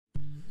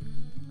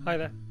Hi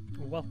there,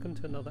 welcome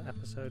to another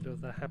episode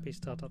of the Happy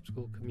Startup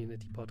School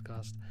Community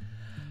Podcast.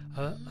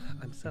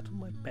 I'm sat on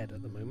my bed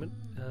at the moment.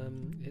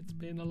 It's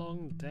been a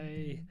long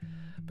day,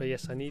 but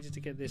yes, I needed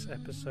to get this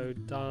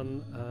episode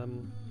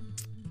done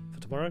for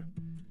tomorrow,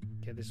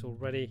 get this all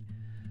ready.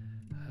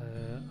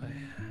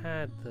 I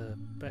had the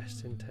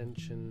best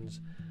intentions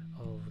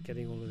of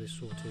getting all of this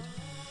sorted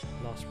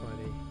last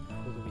Friday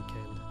before the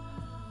weekend,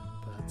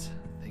 but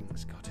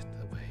things got in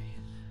the way,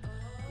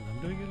 and I'm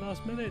doing it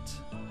last minute.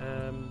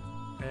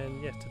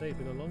 And yeah, today's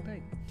been a long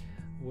day.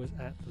 Was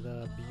at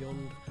the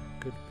Beyond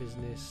Good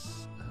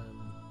Business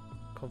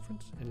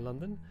conference in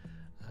London.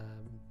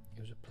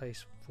 It was a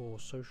place for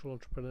social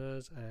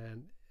entrepreneurs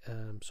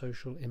and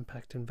social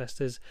impact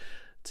investors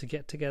to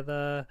get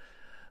together,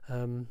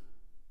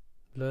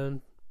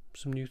 learn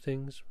some new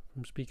things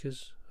from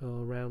speakers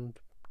around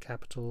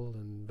capital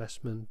and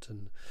investment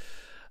and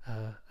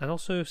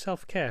also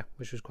self-care,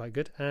 which was quite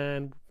good.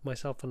 And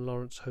myself and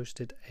Lawrence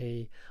hosted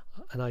an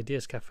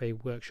Ideas Cafe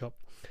workshop,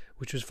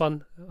 which was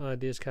fun.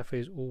 Ideas Cafe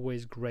is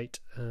always great.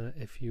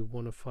 If you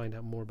want to find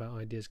out more about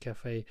Ideas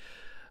Cafe,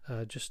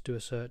 just do a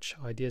search,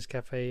 Ideas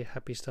Cafe,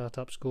 Happy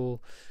Startup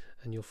School,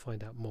 and you'll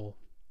find out more.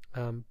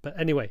 But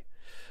anyway,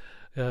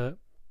 to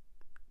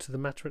the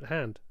matter at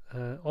hand.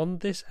 On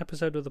this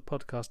episode of the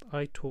podcast,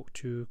 I talked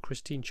to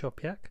Christine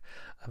Chopyak,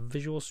 a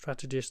visual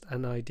strategist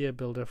and idea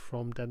builder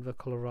from Denver,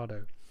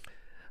 Colorado.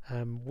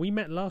 We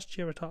met last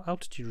year at our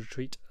altitude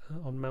retreat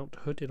on Mount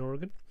Hood in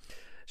Oregon.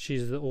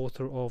 She's the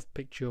author of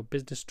Picture Your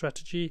Business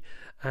Strategy,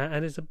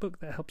 and it's a book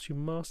that helps you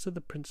master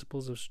the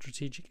principles of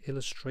strategic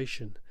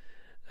illustration.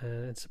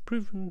 It's a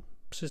proven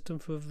system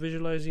for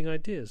visualizing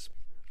ideas.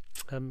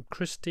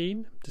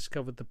 Christine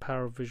discovered the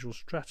power of visual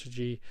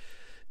strategy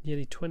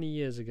nearly 20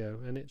 years ago,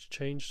 and it's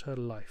changed her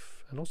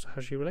life and also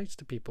how she relates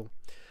to people.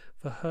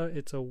 For her,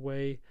 it's a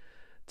way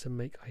to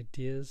make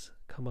ideas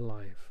come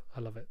alive. I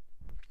love it.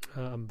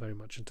 I'm very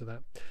much into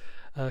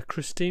that.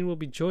 Christine will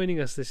be joining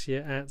us this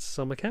year at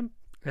summer camp,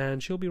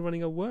 and she'll be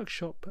running a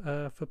workshop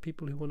for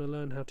people who want to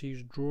learn how to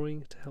use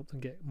drawing to help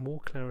them get more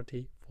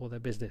clarity for their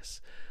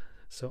business.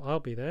 So I'll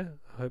be there.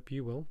 I hope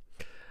you will.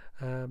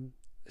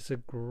 It's a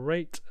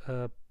great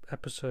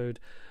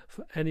episode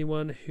for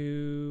anyone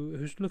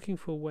who's looking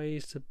for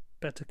ways to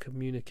better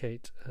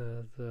communicate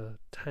the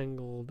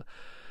tangled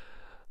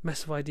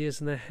mess of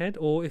ideas in their head,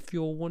 or if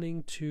you're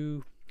wanting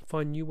to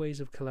find new ways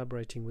of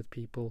collaborating with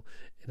people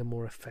in a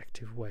more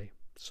effective way.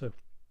 So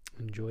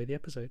enjoy the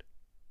episode.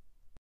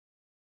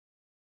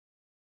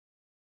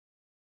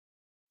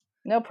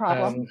 No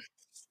problem.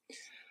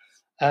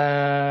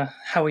 How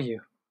are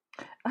you?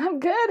 I'm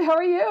good. How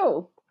are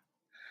you?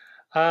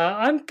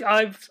 I'm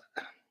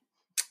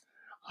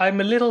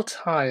a little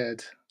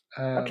tired.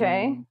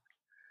 Okay.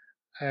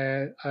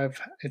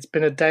 It's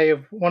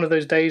been one of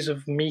those days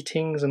of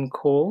meetings and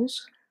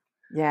calls.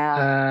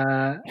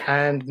 Yeah.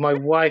 And my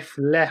wife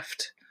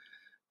left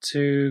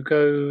to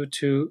go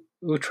to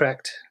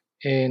Utrecht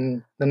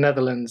in the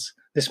Netherlands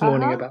this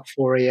morning about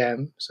 4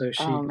 a.m. So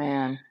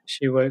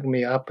she woke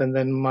me up, and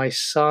then my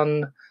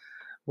son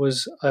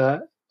was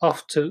had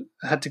to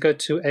go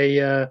to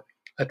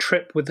a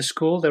trip with the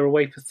school. They were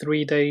away for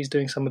 3 days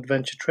doing some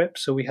adventure trip,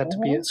 so we had to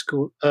be at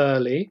school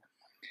early.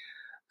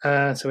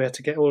 So we had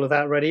to get all of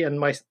that ready. And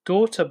my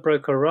daughter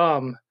broke her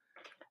arm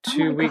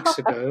 2 weeks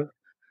ago,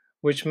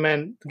 which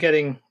meant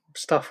getting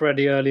stuff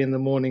ready early in the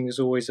morning is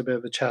always a bit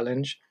of a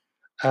challenge.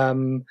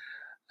 And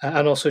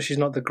also she's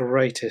not the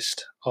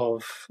greatest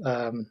of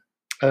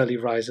early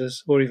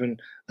risers, or even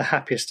the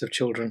happiest of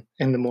children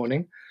in the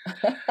morning.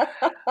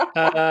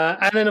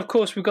 And then, of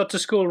course, we got to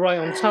school right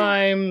on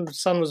time. The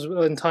son was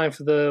in time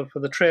for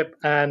the trip,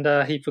 and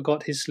he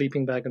forgot his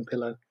sleeping bag and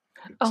pillow.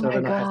 Oh, so my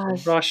then gosh. I had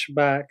to rush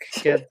back,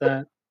 get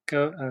that,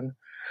 go. And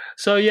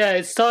so, yeah,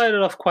 it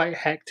started off quite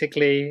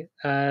hectically.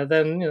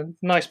 Then,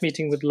 nice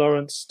meeting with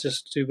Lawrence,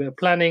 just to do a bit of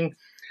planning.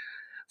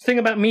 The thing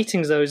about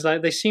meetings, though, is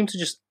like they seem to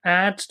just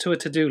add to a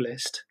to-do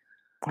list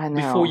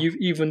before you've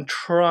even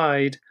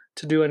tried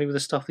to do any of the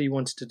stuff that you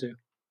wanted to do.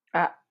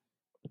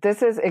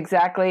 This is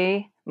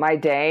exactly my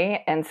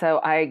day. And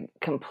so I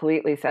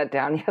completely sat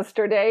down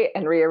yesterday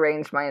and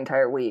rearranged my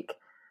entire week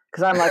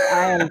because I'm like,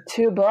 I am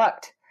too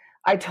booked.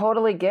 I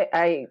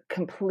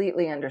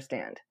completely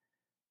understand.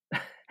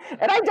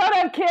 And I don't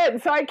have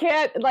kids, so I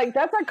can't, like,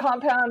 that's a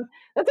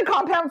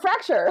compound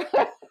fracture.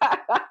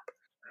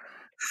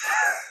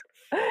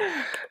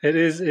 It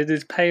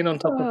is pain on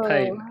top of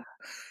pain.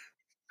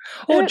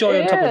 Or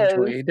joy on top of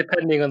joy,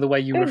 depending on the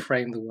way you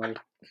reframe the word.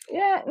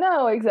 Yeah,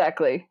 no,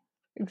 exactly.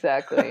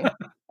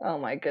 Oh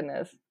my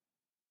goodness.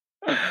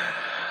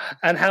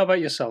 And how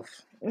about yourself?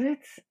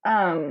 It's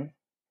I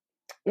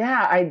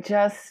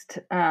just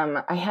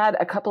I had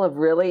a couple of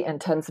really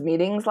intense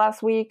meetings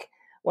last week.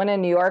 One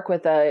in New York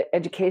with a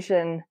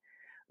education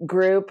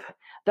group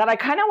that I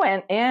kind of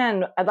went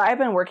in. I've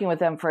been working with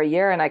them for a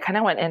year, and I kind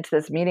of went into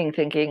this meeting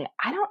thinking,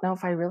 I don't know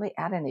if I really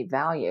add any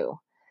value.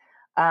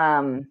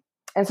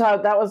 And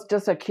so that was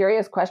just a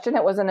curious question.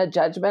 It wasn't a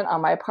judgment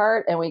on my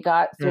part. And we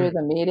got through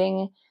the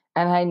meeting,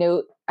 and I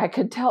knew I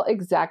could tell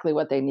exactly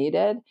what they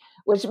needed,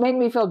 which made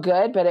me feel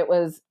good, but it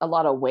was a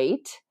lot of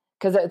weight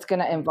because it's going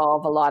to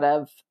involve a lot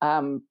of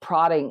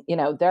prodding.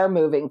 They're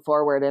moving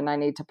forward and I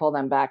need to pull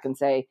them back and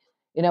say,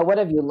 what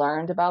have you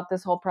learned about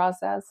this whole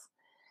process?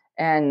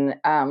 And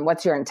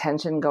what's your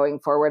intention going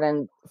forward?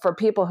 And for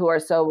people who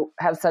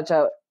have such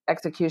a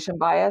execution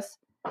bias,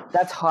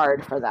 that's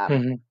hard for them.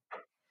 Mm-hmm.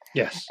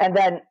 Yes. And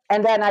then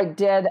I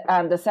did,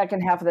 the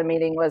second half of the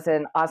meeting was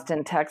in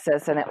Austin,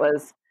 Texas, and it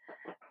was,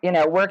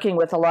 working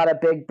with a lot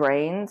of big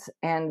brains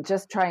and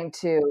just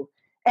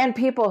and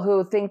people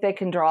who think they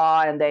can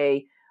draw and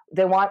they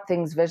want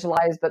things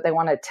visualized, but they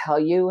want to tell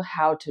you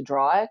how to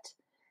draw it.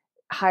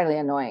 Highly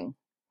annoying.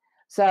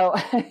 So,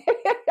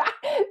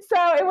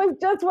 so it was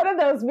just one of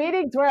those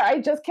meetings where I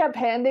just kept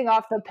handing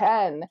off the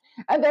pen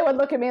and they would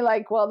look at me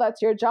like, well,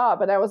 that's your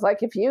job. And I was like,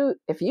 if you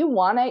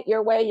want it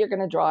your way, you're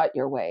going to draw it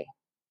your way.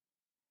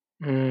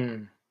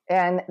 Mm.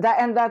 And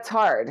that's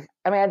hard.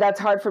 I mean, that's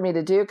hard for me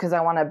to do because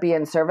I want to be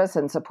in service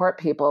and support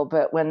people.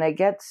 But when they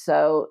get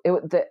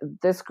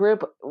this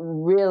group,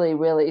 really,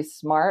 really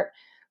smart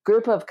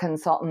group of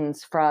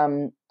consultants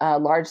from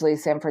largely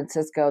San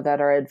Francisco that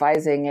are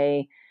advising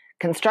a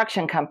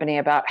construction company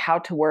about how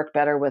to work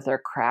better with their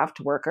craft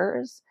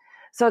workers.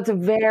 So it's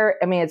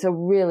a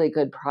really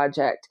good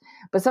project.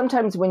 But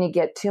sometimes when you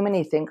get too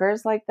many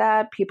thinkers like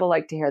that, people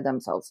like to hear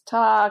themselves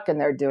talk and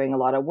they're doing a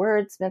lot of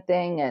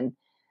wordsmithing and,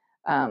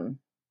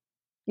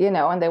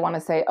 and they want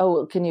to say,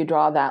 oh, can you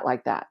draw that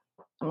like that?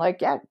 I'm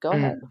like, yeah, go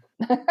ahead.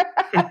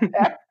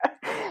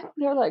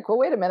 They're like, well,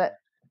 wait a minute.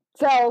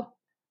 So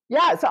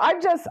yeah, so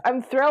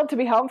I'm thrilled to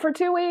be home for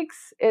 2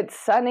 weeks. It's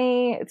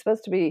sunny. It's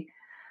supposed to be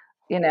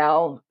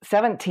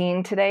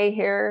 17 today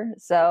here.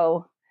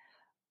 So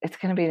it's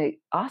going to be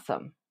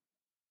awesome.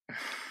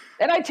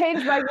 And I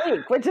changed my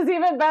week, which is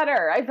even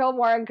better. I feel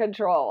more in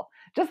control.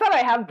 Just that I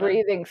have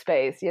breathing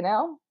space,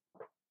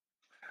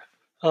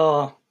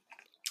 Oh,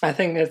 I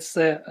think it's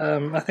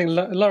I think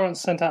Lawrence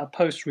sent out a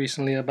post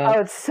recently about. Oh,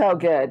 it's so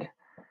good.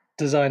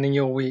 Designing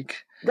your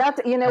week.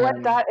 That's,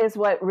 what? That is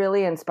what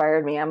really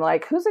inspired me. I'm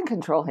like, who's in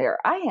control here?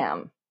 I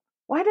am.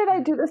 Why did I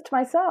do this to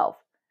myself?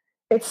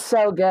 It's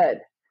so good.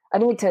 I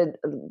need to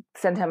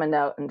send him a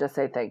note and just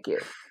say thank you.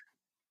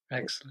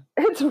 Excellent.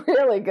 It's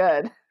really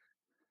good.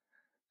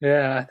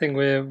 Yeah, I think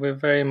we're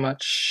very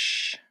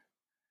much.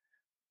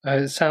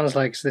 It sounds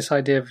like this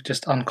idea of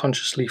just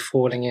unconsciously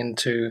falling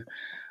into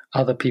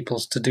other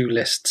people's to-do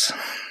lists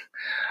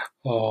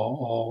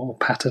or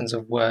patterns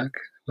of work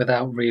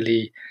without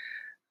really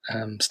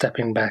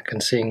stepping back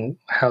and seeing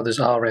how does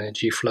our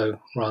energy flow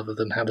rather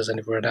than how does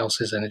anyone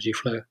else's energy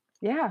flow.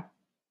 Yeah.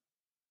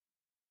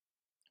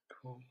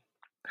 Cool.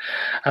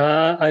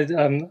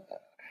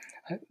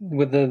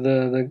 With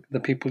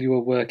the people you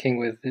were working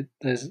with,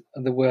 there's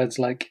the words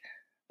like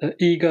the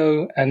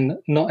ego and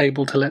not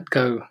able to let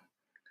go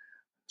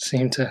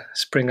seem to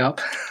spring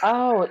up.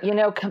 Oh,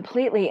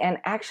 completely. And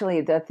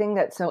actually, the thing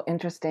that's so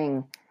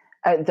interesting,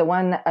 the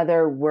one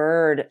other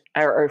word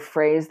or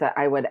phrase that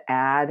I would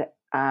add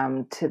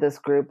to this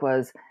group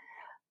was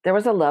there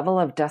was a level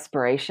of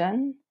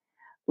desperation,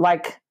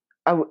 like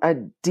a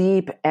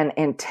deep and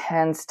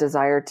intense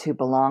desire to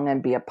belong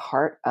and be a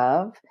part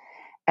of.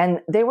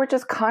 And they were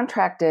just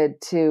contracted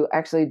to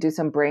actually do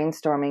some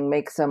brainstorming,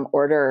 make some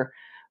order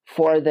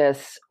for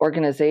this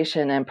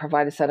organization and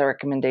provide a set of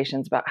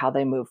recommendations about how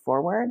they move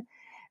forward.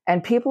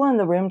 And people in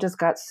the room just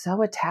got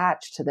so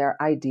attached to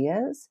their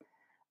ideas,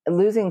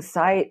 losing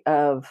sight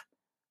of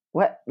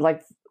what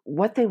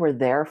they were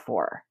there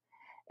for.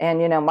 And,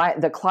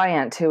 the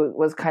client who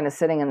was kind of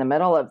sitting in the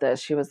middle of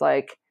this, she was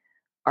like,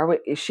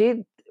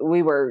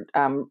 we were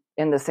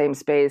in the same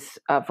space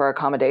for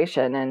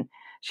accommodation. And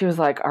she was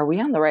like, are we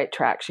on the right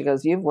track? She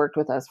goes, you've worked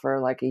with us for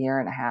like a year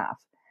and a half.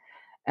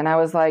 And I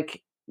was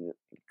like,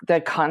 the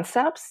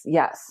concepts,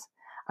 yes.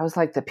 I was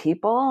like, the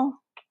people,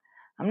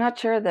 I'm not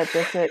sure that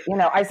this is,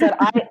 I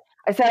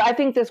said, I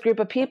think this group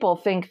of people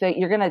think that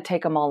you're going to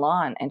take them all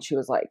on. And she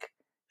was like,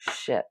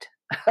 shit.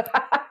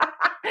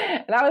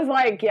 And I was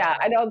like, yeah,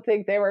 I don't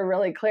think they were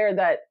really clear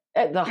that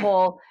the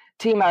whole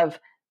team of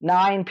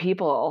 9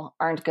 people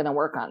aren't going to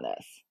work on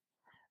this.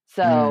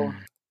 So,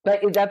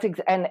 but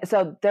and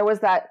so there was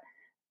that,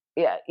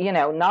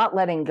 not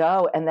letting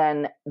go. And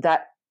then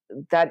that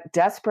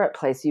desperate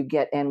place you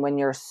get in when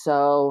you're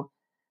so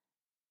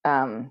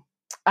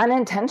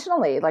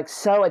unintentionally, like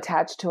so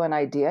attached to an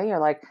idea, you're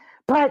like,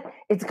 but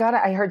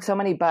I heard so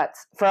many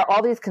buts for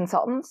all these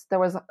consultants. There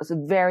was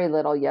very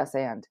little yes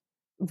and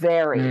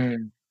very.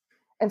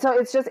 And so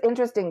it's just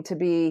interesting to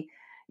be,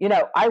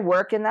 I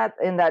work in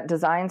that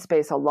design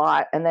space a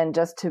lot. And then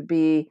just to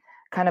be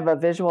kind of a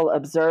visual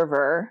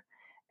observer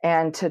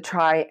and to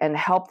try and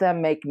help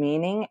them make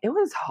meaning, it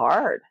was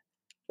hard.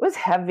 It was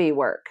heavy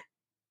work.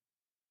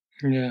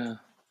 Yeah.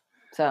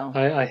 So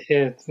I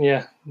hear,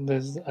 yeah,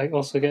 I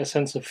also get a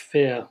sense of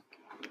fear.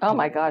 Oh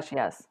my gosh,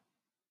 yes.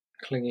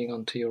 Clinging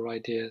onto your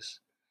ideas.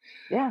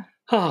 Yeah.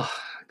 Oh,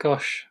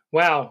 gosh.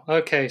 Wow.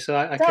 Okay, so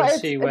I can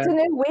see where... It's a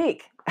new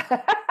week.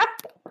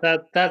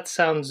 That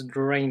sounds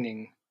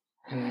draining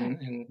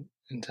in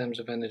terms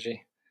of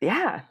energy.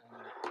 Yeah.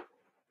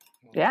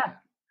 Yeah.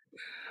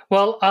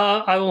 Well,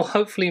 I will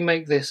hopefully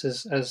make this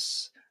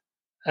as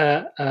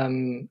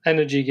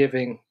energy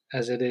giving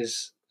as it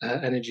is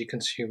energy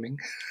consuming.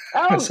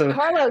 Oh, so,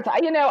 Carlos,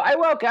 I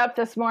woke up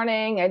this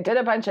morning, I did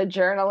a bunch of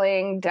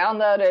journaling,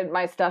 downloaded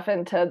my stuff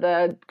into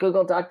the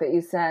Google Doc that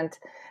you sent.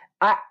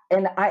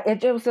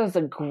 It just was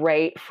a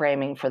great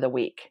framing for the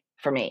week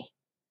for me.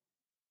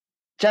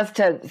 Just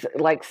to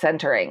like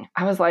centering.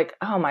 I was like,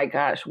 oh my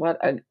gosh, what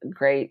a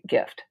great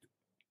gift.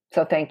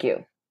 So thank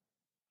you.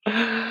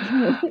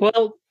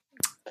 Well,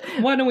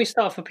 why don't we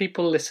start for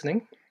people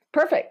listening?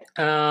 Perfect.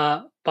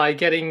 By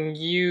getting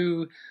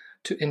you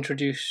to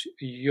introduce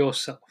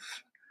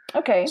yourself.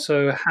 Okay.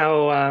 So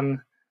how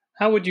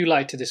would you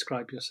like to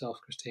describe yourself,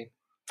 Christine?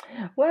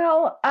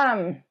 Well,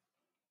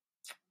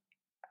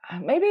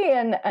 maybe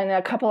in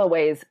a couple of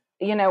ways.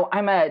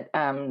 I'm a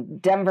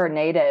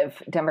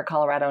Denver,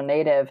 Colorado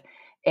native.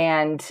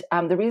 And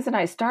the reason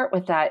I start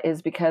with that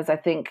is because I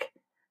think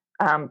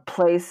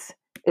place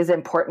is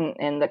important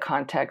in the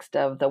context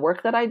of the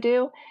work that I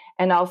do.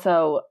 And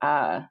also,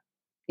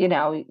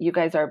 you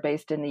guys are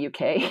based in the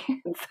UK.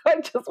 So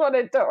I just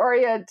wanted to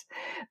orient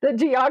the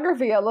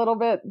geography a little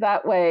bit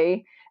that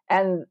way.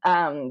 And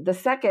the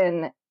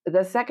second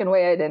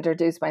way I'd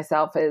introduce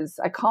myself is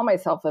I call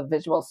myself a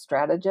visual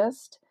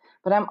strategist,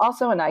 but I'm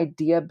also an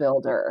idea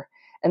builder.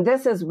 And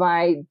this is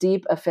my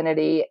deep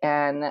affinity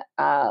and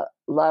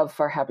love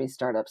for Happy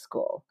Startup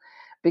School,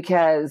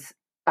 because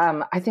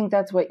I think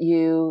that's what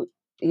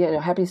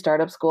Happy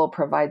Startup School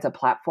provides a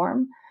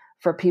platform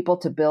for people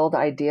to build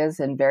ideas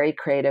in very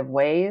creative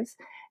ways.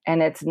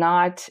 And it's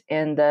not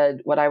in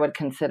what I would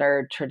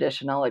consider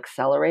traditional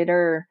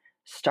accelerator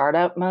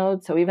startup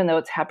mode. So even though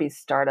it's Happy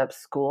Startup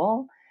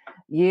School,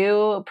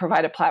 you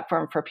provide a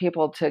platform for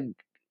people to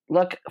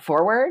look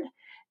forward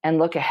and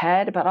look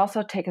ahead, but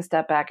also take a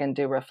step back and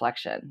do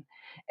reflection.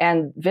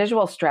 And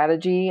visual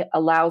strategy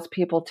allows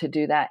people to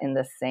do that in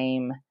the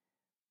same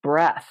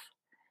breath,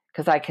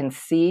 because I can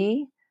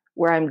see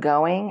where I'm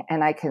going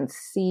and I can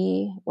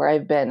see where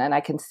I've been and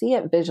I can see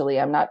it visually.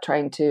 I'm not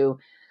trying to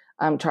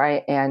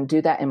try and do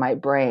that in my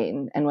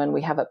brain. And when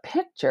we have a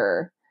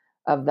picture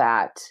of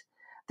that,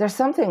 there's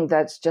something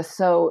that's just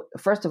so,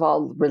 first of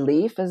all,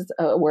 relief is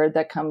a word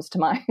that comes to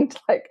mind.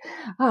 Like,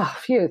 oh,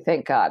 phew,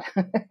 thank God.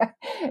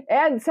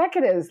 And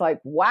second is like,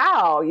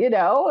 wow,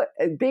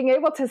 being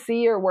able to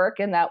see your work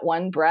in that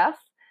one breath.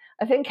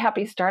 I think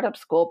Happy Startup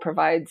School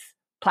provides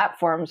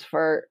platforms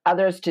for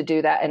others to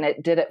do that. And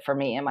it did it for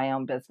me in my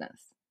own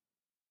business.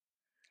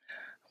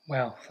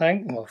 Well,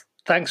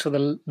 thanks for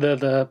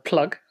the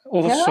plug.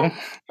 Awesome. Yeah?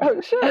 Oh,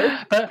 sure.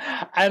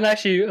 And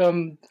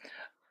actually,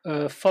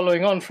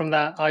 following on from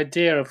that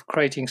idea of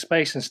creating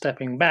space and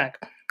stepping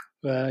back,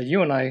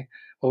 you and I,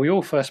 we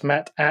all first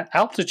met at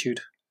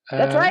Altitude.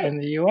 That's right. In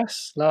the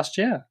US last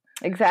year.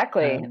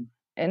 Exactly.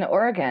 In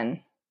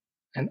Oregon.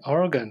 In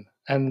Oregon.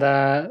 And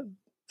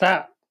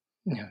that,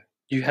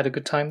 you had a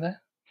good time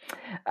there?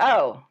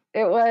 Oh,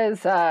 it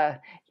was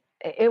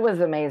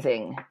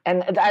amazing.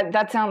 And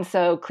that sounds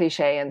so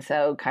cliche and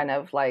so kind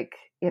of like,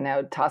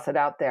 toss it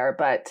out there,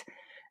 but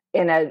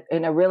in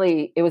a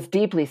really, it was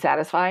deeply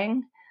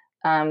satisfying.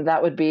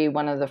 That would be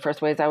one of the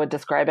first ways I would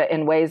describe it,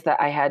 in ways that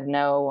I had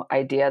no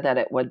idea that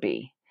it would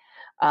be.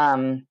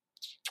 And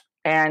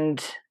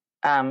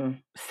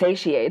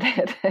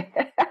satiated.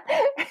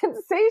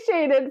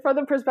 Satiated from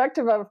the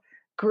perspective of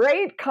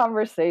great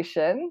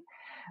conversation.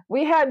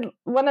 We had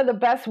one of the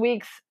best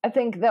weeks, I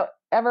think, that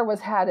ever was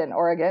had in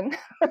Oregon.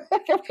 We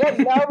had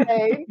no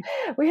rain.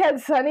 We had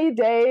sunny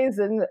days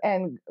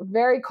and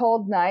very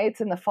cold nights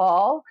in the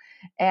fall.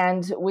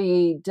 And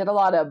we did a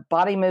lot of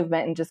body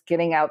movement and just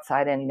getting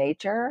outside in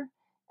nature.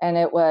 And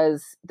it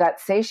was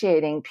that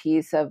satiating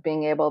piece of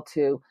being able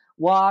to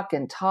walk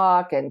and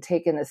talk and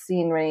take in the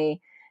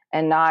scenery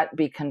and not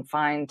be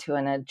confined to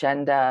an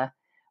agenda,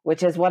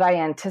 which is what I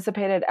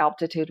anticipated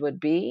Altitude would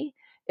be.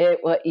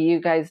 What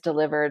you guys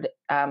delivered,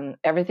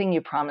 everything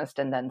you promised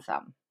and then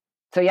some.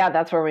 So yeah,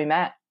 that's where we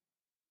met.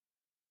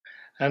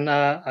 And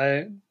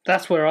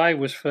that's where I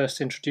was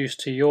first introduced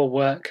to your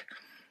work,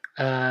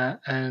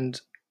 and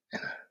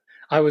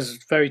I was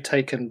very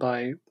taken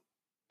by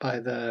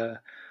the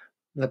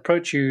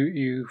approach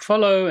you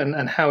follow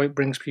and how it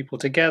brings people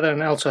together,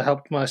 and also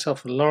helped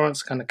myself and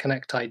Lawrence kind of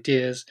connect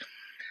ideas.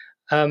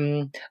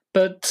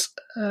 But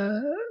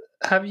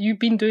have you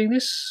been doing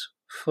this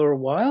for a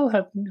while?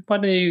 Why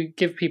don't you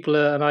give people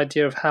an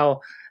idea of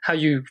how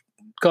you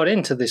got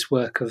into this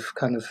work of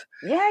kind of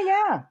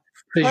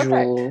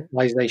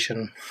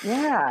visualization? Perfect.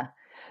 Yeah.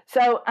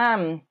 So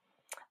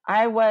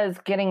I was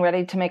getting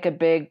ready to make a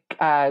big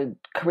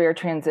career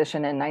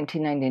transition in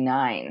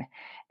 1999,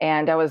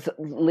 and I was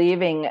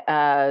leaving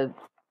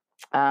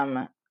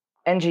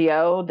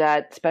NGO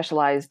that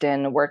specialized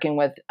in working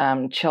with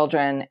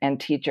children and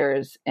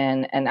teachers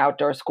in an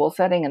outdoor school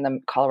setting in the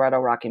Colorado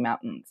Rocky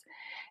Mountains.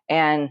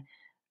 And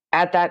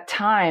at that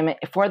time,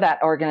 for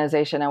that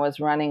organization, I was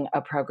running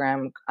a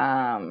program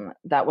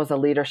that was a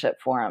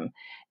leadership forum.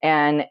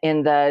 And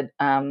in the,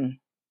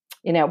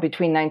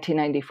 between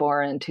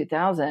 1994 and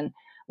 2000,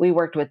 we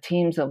worked with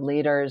teams of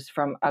leaders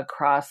from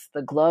across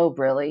the globe,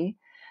 really,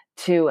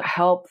 to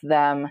help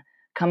them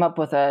come up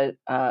with a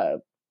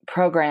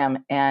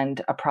program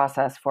and a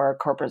process for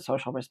corporate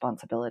social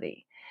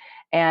responsibility.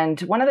 And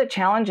one of the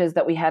challenges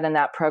that we had in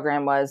that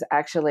program was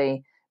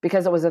actually,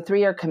 because it was a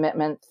 3-year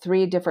commitment,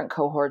 3 different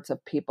cohorts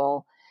of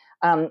people,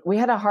 we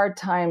had a hard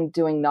time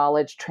doing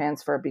knowledge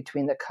transfer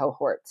between the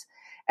cohorts.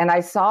 And I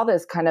saw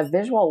this kind of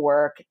visual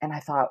work and I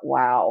thought,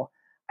 wow,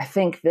 I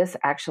think this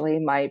actually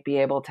might be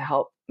able to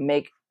help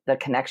make the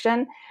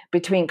connection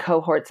between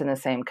cohorts in the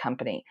same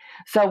company.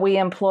 So we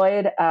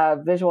employed a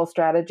visual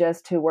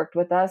strategist who worked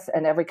with us,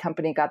 and every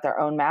company got their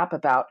own map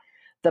about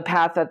the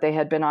path that they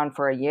had been on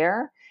for a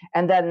year.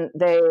 And then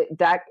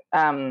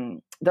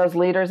those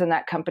leaders in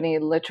that company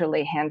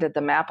literally handed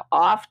the map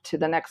off to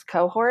the next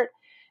cohort,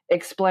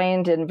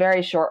 explained in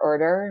very short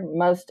order.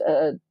 Most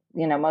of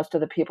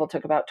the people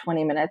took about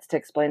 20 minutes to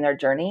explain their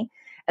journey.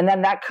 And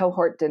then that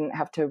cohort didn't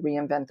have to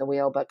reinvent the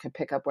wheel, but could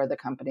pick up where the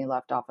company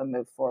left off and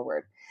move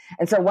forward.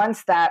 And so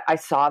once I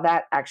saw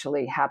that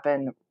actually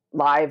happen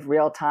live,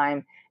 real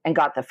time, and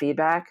got the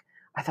feedback,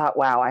 I thought,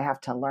 wow, I have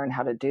to learn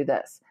how to do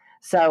this.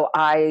 So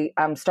I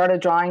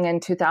started drawing in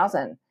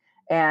 2000,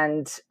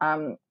 and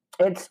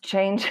it's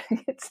changed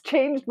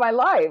my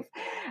life.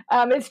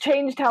 It's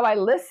changed how I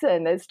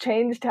listen. It's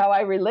changed how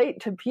I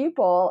relate to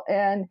people.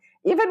 And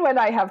even when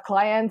I have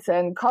clients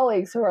and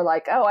colleagues who are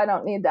like, oh, I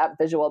don't need that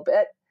visual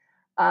bit,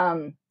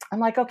 I'm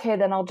like, okay,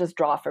 then I'll just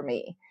draw for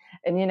me.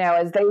 And,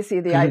 as they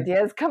see the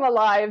ideas come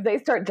alive, they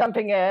start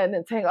jumping in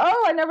and saying,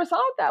 oh, I never saw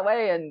it that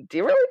way. And do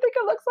you really think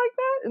it looks like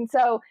that? And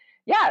so,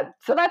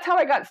 so that's how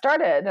I got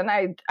started. And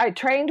I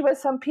trained with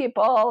some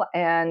people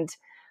and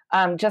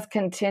just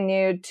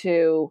continued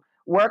to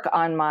work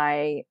on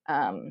my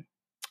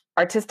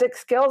artistic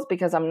skills,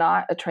 because I'm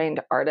not a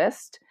trained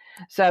artist.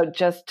 So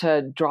just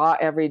to draw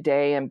every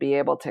day and be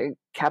able to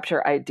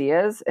capture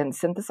ideas and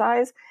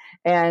synthesize.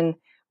 And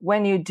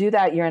when you do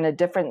that, you're in a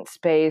different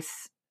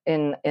space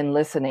in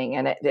listening,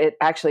 and it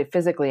actually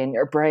physically in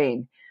your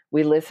brain,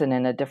 we listen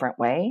in a different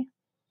way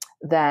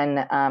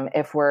than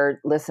if we're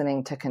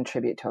listening to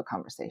contribute to a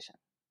conversation.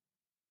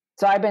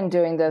 So I've been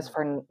doing this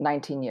for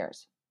 19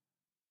 years.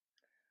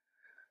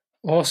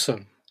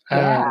 Awesome.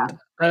 Yeah.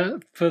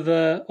 And for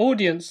the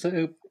audience that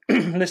are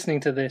listening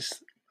to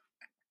this,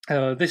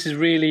 this is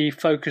really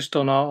focused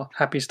on our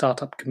Happy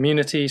Startup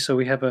community. So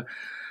we have a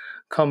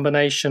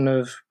combination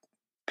of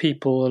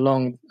people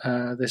along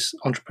this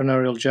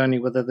entrepreneurial journey,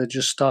 whether they're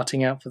just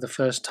starting out for the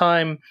first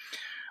time,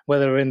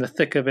 whether they're in the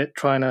thick of it,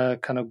 trying to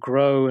kind of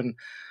grow and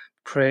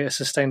create a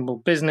sustainable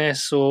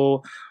business,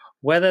 or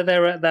whether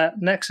they're at that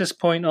nexus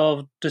point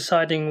of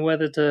deciding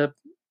whether to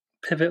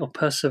pivot or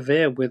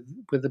persevere with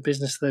the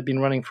business they've been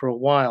running for a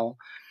while.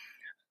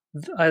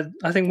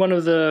 I think one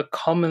of the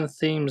common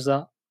themes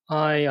that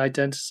I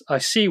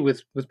see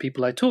with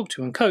people I talk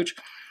to and coach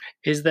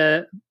is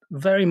they're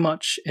very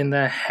much in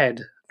their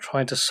head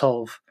trying to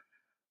solve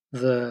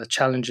the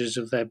challenges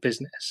of their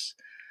business.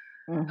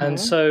 Mm-hmm. And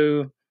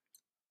so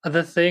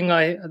the thing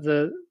I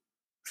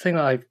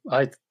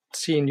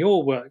see in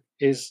your work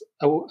is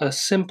a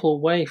simple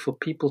way for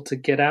people to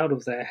get out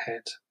of their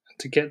head and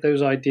to get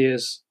those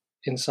ideas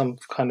in some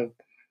kind of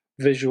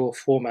visual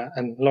format.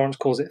 And Lawrence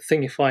calls it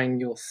thingifying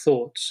your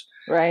thoughts.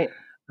 Right.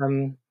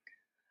 And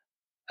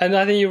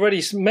I think you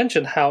already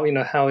mentioned how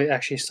it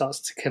actually starts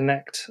to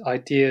connect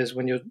ideas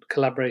when you're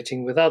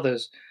collaborating with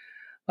others.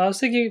 I was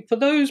thinking, for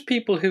those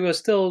people who are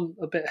still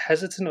a bit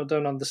hesitant or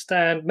don't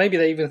understand, maybe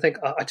they even think,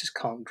 I just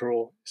can't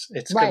draw.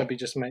 It's right. Going to be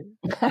just make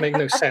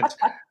no sense.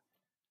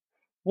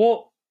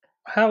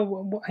 How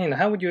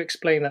would you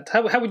explain that?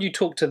 How would you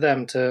talk to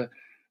them to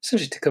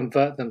essentially to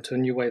convert them to a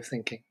new way of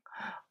thinking?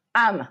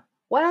 I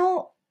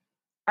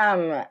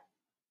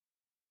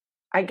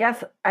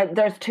guess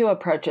there's 2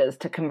 approaches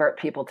to convert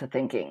people to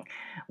thinking.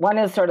 One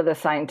is sort of the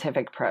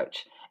scientific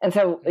approach. And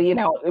so,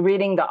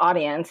 reading the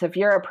audience, if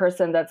you're a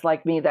person that's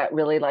like me that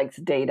really likes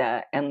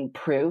data and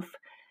proof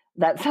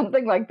that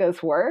something like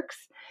this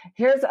works,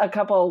 here's a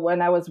couple.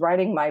 When I was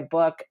writing my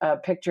book,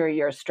 Picture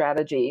Your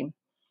Strategy,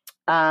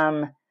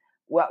 one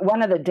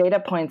of the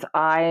data points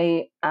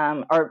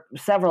or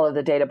several of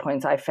the data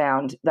points I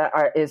found that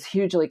is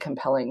hugely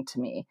compelling to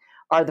me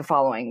are the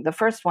following. The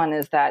first one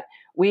is that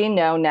we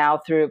know now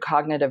through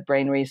cognitive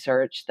brain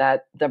research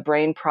that the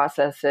brain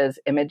processes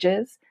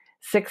images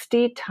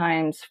 60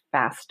 times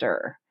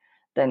faster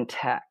than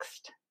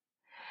text.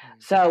 Mm-hmm.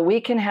 So we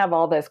can have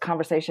all this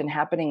conversation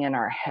happening in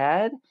our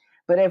head,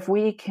 but if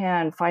we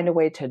can find a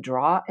way to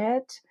draw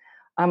it,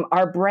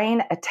 our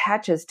brain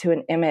attaches to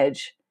an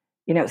image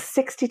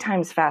 60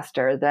 times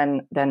faster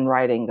than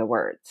writing the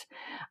words.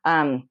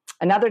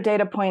 Another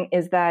data point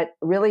is that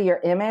really your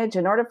image,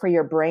 in order for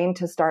your brain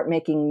to start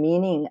making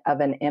meaning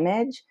of an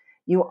image,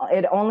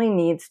 it only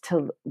needs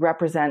to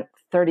represent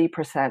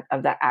 30%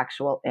 of the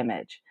actual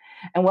image.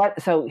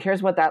 So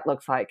here's what that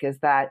looks like, is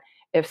that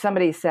if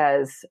somebody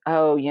says,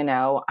 oh,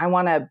 I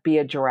want to be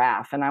a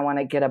giraffe and I want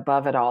to get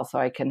above it all so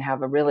I can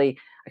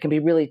be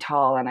really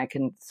tall and I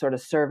can sort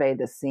of survey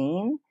the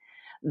scene,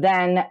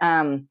 then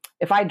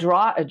if I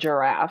draw a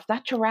giraffe,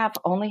 that giraffe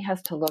only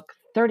has to look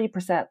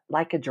 30%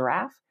 like a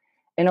giraffe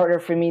in order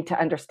for me to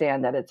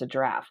understand that it's a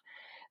giraffe.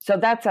 So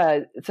that's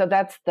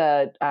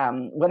the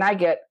when I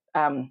get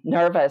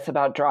nervous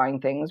about drawing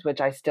things,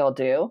 which I still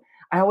do,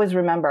 I always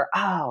remember,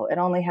 it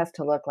only has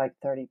to look like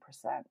 30%.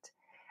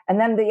 And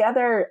then the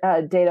other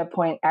data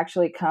point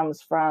actually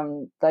comes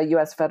from the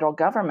U.S. federal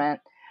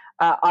government,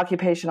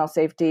 Occupational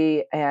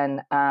Safety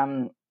and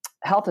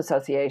Health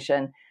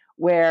Association,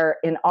 where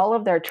in all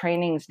of their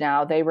trainings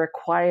now, they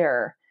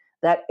require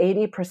that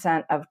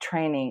 80% of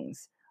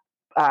trainings,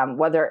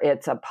 whether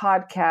it's a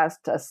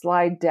podcast, a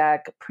slide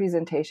deck,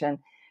 presentation,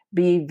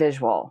 be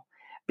visual,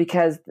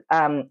 because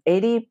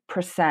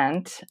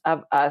 80%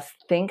 of us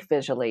think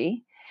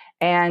visually.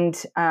 And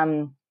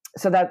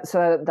so that's,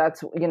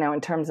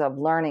 in terms of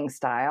learning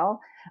style,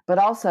 but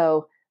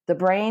also the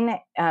brain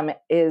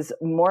is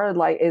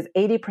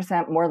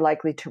 80% more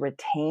likely to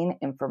retain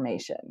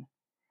information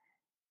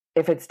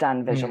if it's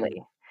done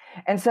visually.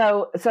 And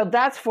so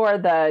that's for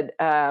the,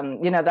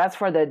 that's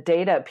for the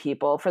data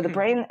people. For the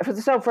brain, so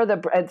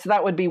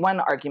that would be one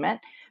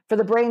argument. For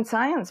the brain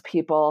science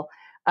people,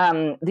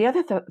 the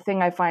other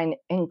thing I find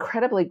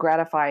incredibly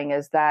gratifying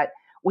is that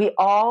we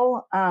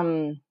all,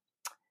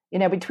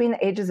 between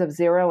the ages of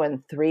 0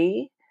 and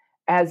 3,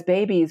 as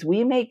babies,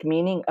 we make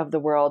meaning of the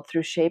world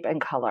through shape and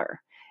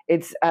color.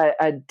 It's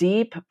a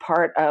deep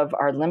part of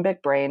our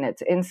limbic brain.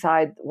 It's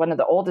inside one of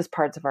the oldest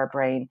parts of our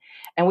brain.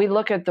 And we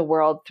look at the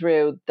world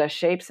through the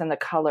shapes and the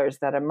colors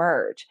that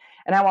emerge.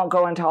 And I won't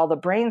go into all the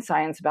brain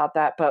science about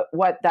that, but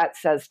what that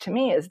says to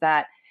me is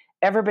that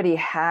everybody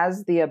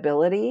has the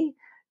ability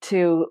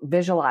to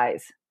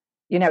visualize,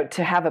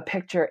 to have a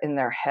picture in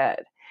their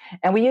head.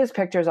 And we use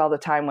pictures all the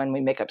time when we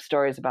make up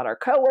stories about our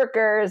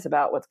coworkers,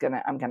 about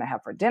I'm going to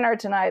have for dinner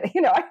tonight.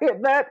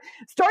 That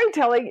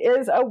storytelling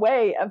is a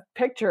way of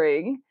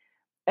picturing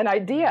an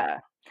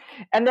idea.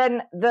 And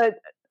then the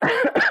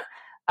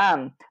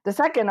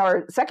second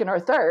or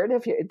third,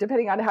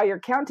 depending on how you're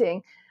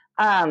counting,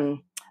 that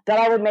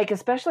I would make,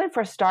 especially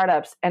for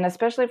startups, and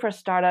especially for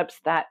startups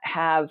that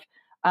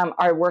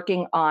are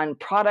working on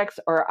products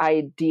or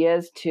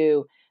ideas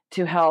to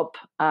help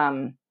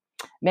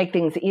make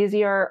things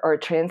easier or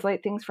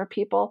translate things for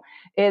people,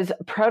 is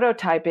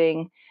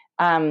prototyping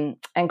and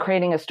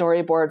creating a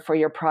storyboard for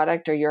your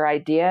product or your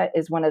idea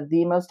is one of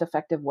the most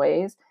effective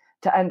ways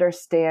to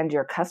understand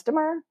your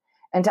customer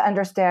and to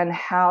understand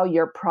how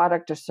your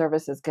product or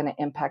service is going to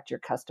impact your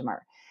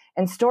customer.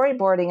 And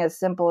storyboarding is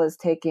simple as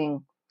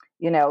taking,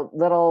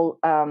 little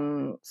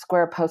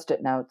square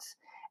Post-it notes,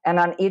 and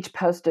on each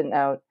Post-it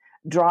note,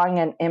 drawing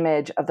an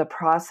image of the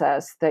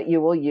process that you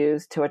will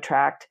use to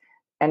attract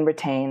and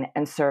retain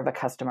and serve a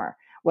customer,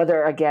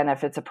 whether, again,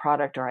 if it's a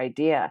product or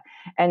idea.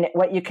 And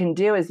what you can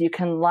do is you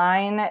can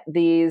line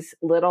these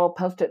little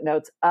Post-it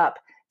notes up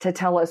to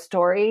tell a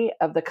story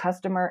of the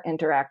customer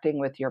interacting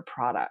with your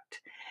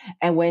product.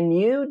 And when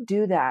you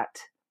do that,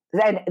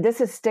 and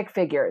this is stick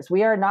figures,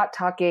 we are not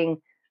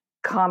talking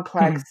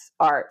complex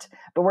art,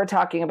 but we're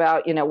talking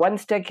about, one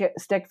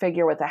stick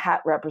figure with a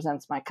hat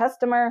represents my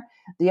customer.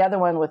 The other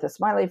one with a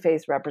smiley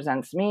face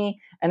represents me.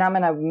 And I'm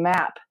going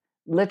to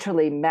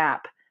literally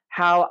map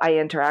how I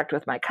interact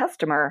with my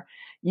customer.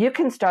 You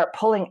can start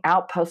pulling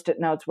out Post-it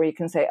notes where you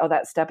can say,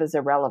 that step is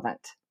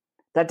irrelevant.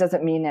 That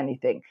doesn't mean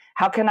anything.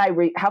 How can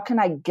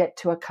I get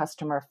to a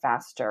customer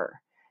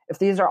faster? If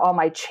these are all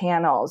my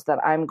channels that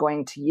I'm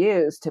going to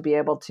use to be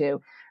able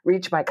to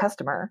reach my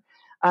customer,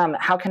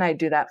 how can I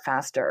do that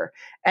faster?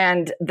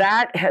 And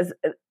that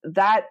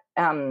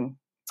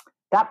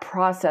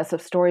process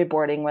of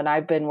storyboarding, when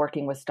I've been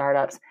working with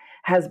startups,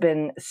 has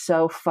been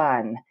so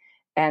fun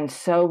and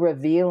so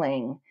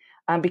revealing.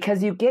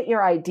 Because you get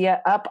your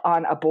idea up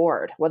on a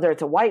board, whether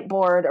it's a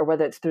whiteboard or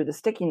whether it's through the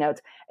sticky notes,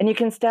 and you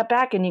can step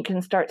back and you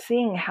can start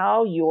seeing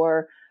how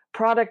your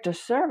product or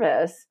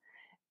service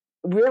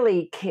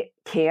really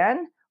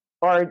can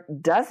or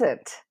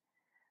doesn't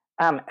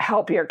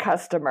help your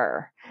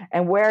customer,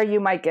 and where you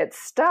might get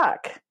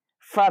stuck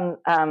from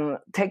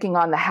taking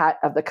on the hat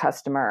of the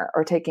customer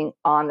or taking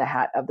on the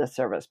hat of the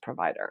service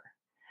provider.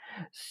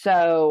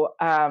 So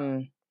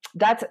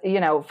that's,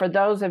 for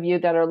those of you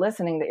that are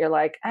listening that you're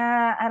like,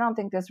 I don't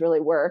think this really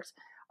works.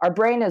 Our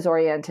brain is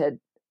oriented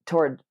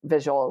toward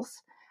visuals.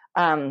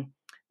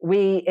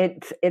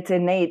 It's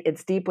innate.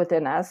 It's deep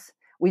within us.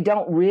 We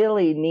don't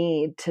really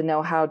need to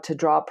know how to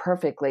draw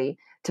perfectly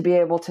to be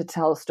able to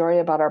tell a story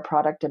about our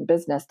product and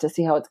business to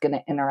see how it's going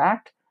to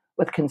interact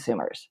with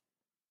consumers.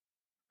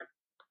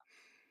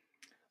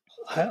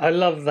 I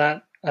love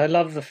that. I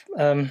love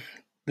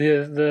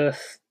the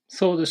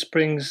thought that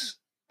springs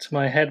to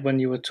my head when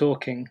you were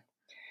talking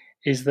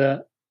is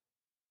that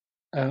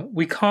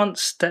we can't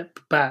step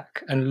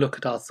back and look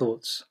at our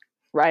thoughts.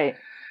 Right.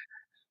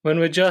 When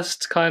we're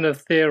just kind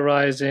of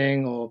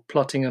theorizing or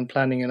plotting and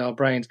planning in our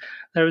brains,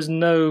 there is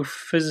no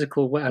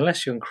physical way,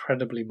 unless you're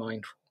incredibly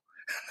mindful,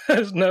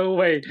 there's no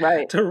way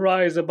to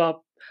rise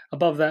above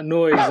that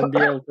noise and be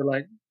able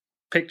to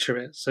picture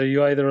it. So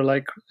you either are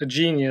like a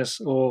genius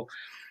or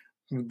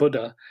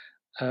Buddha,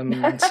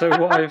 So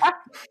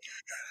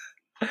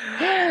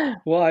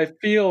what I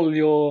feel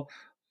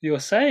you're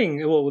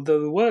saying, well,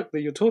 the work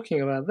that you're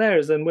talking about there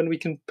is then when we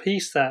can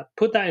piece that,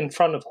 put that in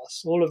front of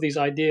us, all of these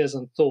ideas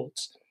and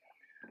thoughts,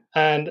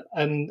 and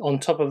on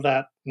top of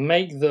that,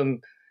 make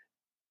them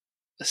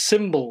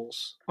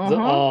symbols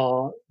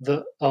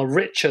that are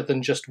richer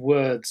than just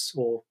words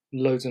or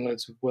loads and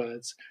loads of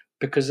words.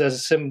 Because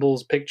as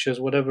symbols, pictures,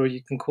 whatever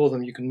you can call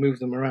them, you can move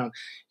them around.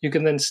 You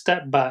can then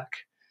step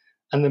back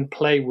and then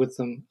play with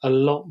them a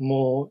lot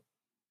more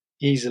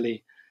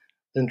easily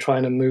than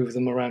trying to move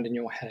them around in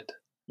your head.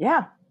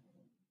 Yeah.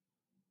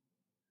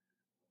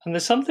 And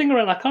there's something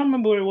around, I can't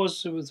remember where it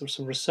was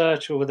some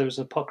research or whether it was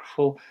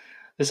apocryphal,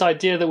 this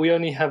idea that we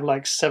only have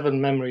like 7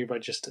 memory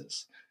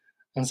registers.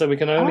 And so we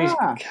can only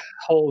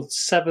hold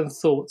 7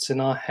 thoughts in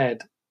our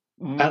head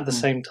at the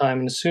same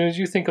time. And as soon as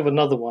you think of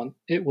another one,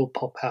 it will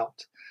pop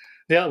out.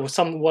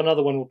 One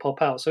other one will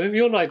pop out. So if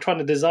you're like trying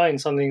to design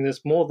something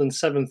that's more than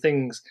 7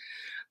 things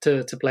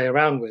to play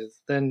around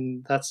with,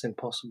 then that's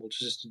impossible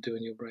just to do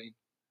in your brain.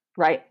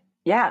 Right.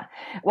 Yeah.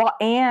 Well,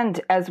 and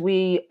as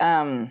we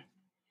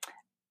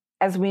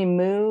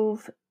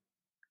move,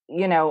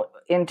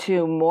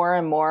 into more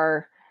and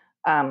more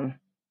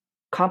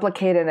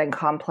complicated and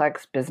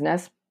complex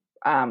business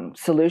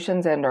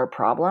solutions and or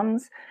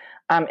problems,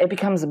 it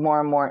becomes more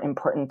and more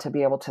important to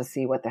be able to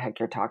see what the heck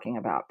you're talking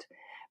about.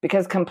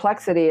 Because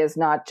complexity is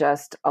not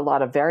just a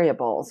lot of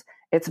variables,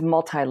 it's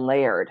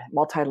multi-layered,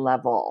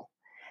 multi-level.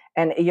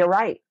 And you're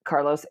right,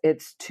 Carlos,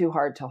 it's too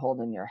hard to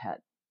hold in your head.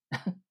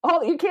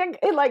 You can't,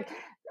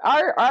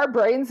 our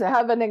brains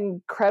have an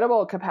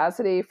incredible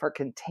capacity for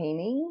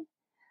containing,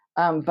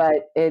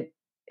 but it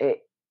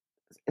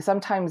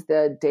sometimes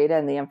the data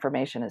and the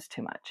information is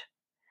too much.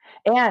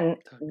 And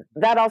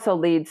that also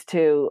leads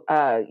to,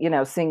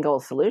 single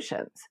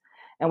solutions.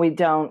 And we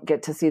don't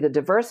get to see the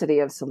diversity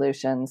of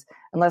solutions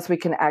unless we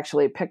can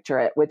actually picture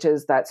it, which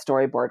is that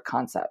storyboard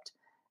concept,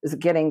 is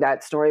getting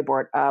that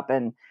storyboard up.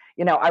 And,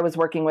 I was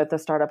working with a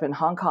startup in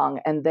Hong Kong,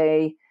 and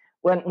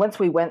once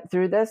we went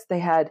through this, they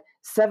had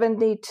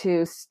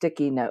 72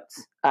 sticky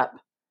notes up.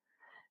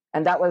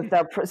 And that was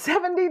the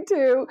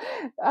 72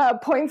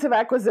 points of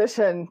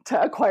acquisition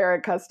to acquire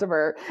a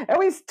customer. And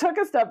we took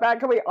a step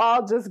back and we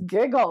all just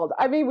giggled.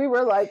 I mean, we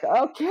were like,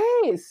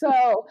 okay,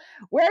 so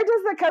where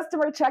does the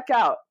customer check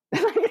out?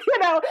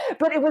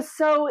 But it was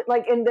so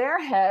in their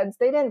heads,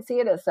 they didn't see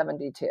it as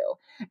 72.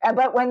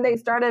 But when they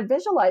started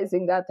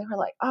visualizing that, they were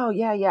like, oh,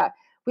 yeah,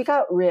 we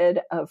got rid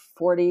of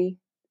 40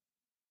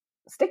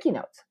 sticky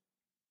notes.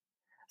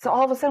 So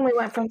all of a sudden we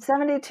went from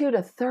 72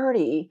 to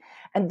 30.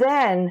 And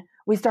then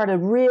we started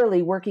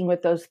really working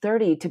with those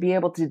 30 to be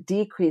able to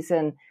decrease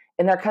in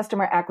their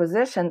customer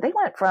acquisition. They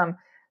went from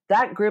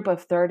that group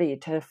of 30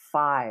 to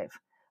 5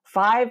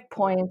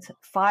 points,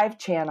 5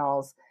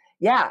 channels.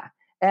 Yeah.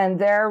 And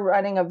they're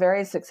running a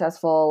very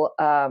successful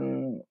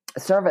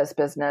service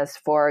business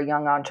for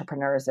young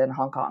entrepreneurs in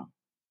Hong Kong.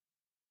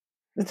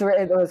 It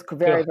was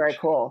very, very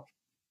cool.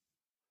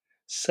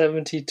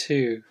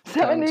 72.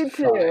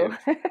 72.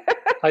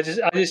 I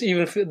just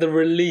even feel the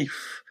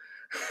relief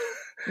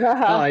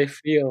I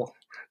feel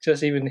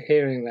just even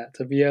hearing that,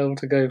 to be able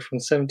to go from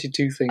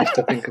 72 things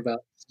to think about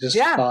to just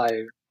 5.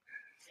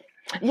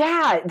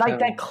 Yeah,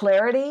 that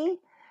clarity,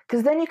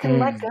 because then you can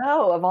let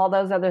go of all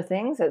those other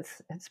things.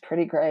 It's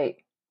pretty great.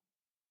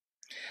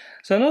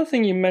 So another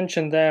thing you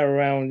mentioned there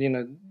around,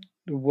 the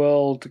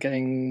world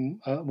getting,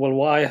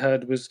 what I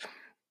heard was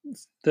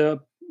the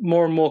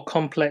more and more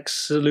complex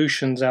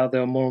solutions out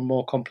there, more and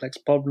more complex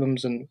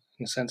problems, and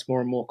in a sense,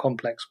 more and more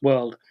complex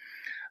world.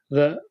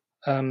 That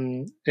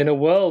in a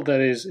world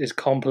that is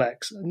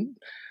complex,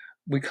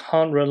 we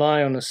can't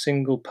rely on a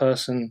single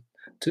person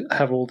to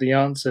have all the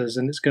answers,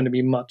 and it's going to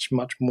be much,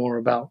 much more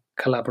about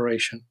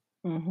collaboration.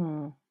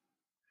 Mm-hmm.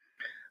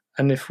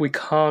 And if we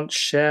can't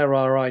share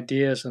our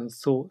ideas and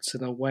thoughts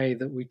in a way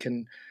that we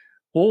can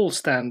all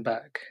stand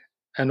back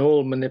and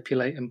all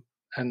manipulate and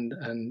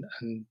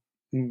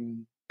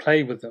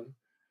play with them,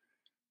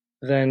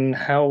 then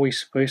how are we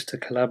supposed to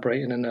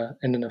collaborate in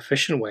an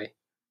efficient way?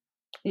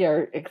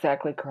 You're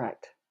exactly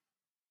correct.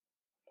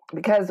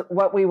 Because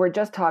what we were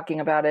just talking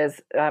about is,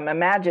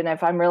 imagine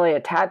if I'm really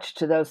attached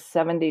to those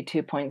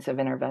 72 points of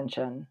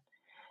intervention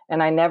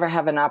and I never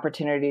have an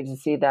opportunity to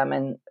see them.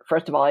 And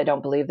first of all, I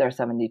don't believe they're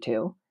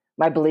 72.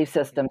 My belief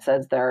system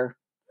says they're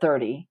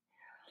 30.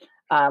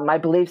 My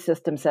belief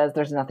system says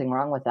there's nothing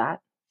wrong with that.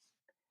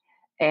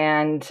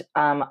 And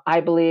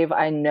I believe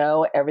I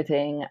know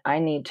everything I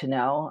need to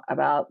know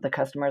about the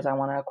customers I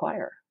want to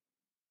acquire.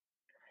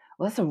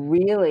 Well, that's a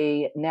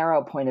really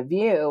narrow point of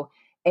view.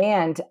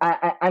 And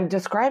I'm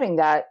describing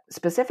that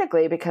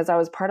specifically because I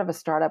was part of a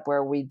startup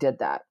where we did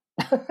that.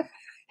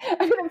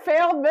 I mean, it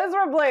failed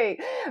miserably,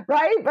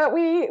 right? But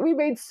we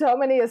made so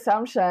many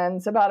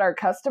assumptions about our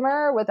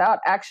customer without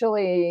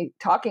actually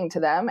talking to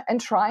them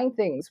and trying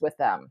things with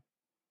them.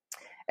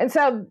 And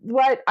so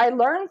what I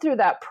learned through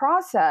that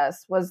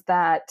process was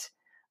that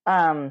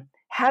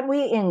had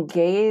we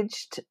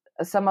engaged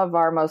some of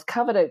our most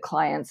coveted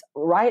clients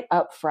right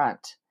up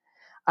front,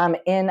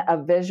 in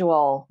a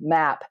visual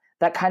map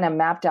that kind of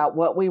mapped out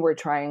what we were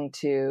trying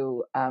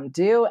to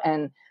do.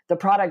 And the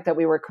product that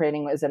we were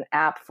creating was an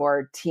app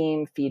for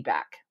team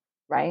feedback,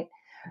 right?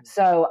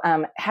 So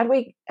had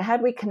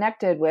we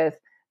connected with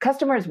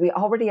customers we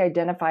already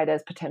identified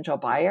as potential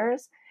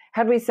buyers,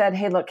 had we said,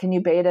 hey, look, can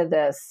you beta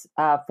this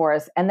for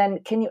us? And then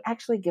can you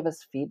actually give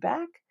us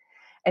feedback?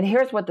 And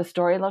here's what the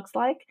story looks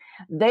like.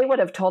 They would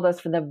have told us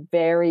from the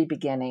very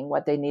beginning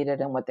what they needed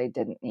and what they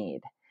didn't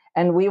need.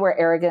 And we were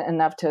arrogant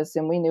enough to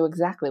assume we knew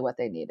exactly what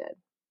they needed.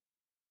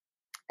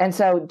 And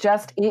so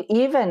just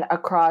even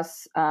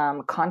across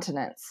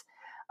continents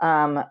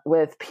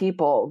with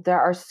people, there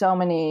are so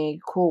many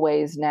cool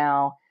ways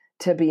now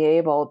to be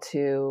able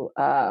to,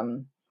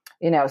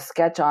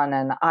 sketch on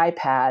an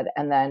iPad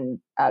and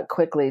then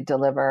quickly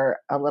deliver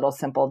a little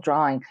simple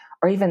drawing,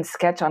 or even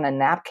sketch on a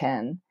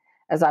napkin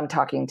as I'm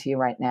talking to you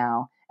right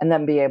now, and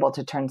then be able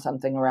to turn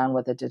something around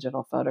with a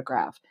digital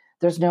photograph.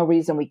 There's no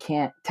reason we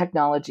can't.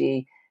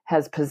 Technology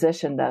has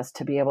positioned us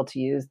to be able to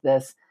use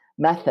this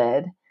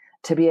method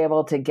to be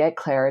able to get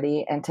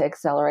clarity and to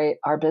accelerate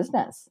our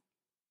business.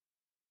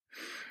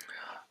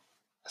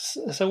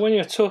 So when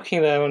you're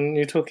talking there, when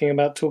you're talking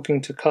about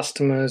talking to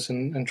customers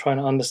and trying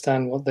to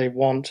understand what they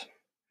want,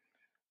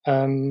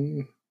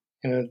 the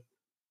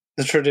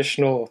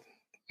traditional,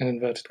 in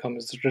inverted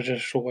commas, the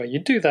traditional way you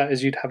do that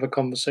is you'd have a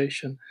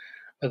conversation,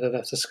 whether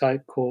that's a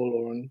Skype call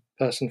or in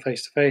person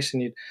face-to-face,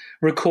 and you'd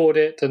record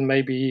it, and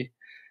maybe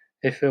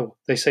if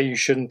they say you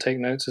shouldn't take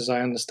notes, as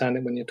I understand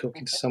it, when you're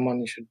talking to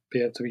someone, you should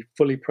be able to be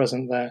fully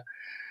present there.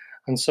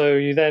 And so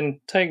you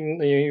then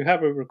you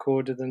have it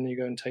recorded, and you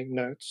go and take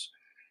notes.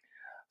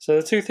 So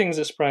the two things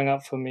that sprang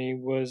up for me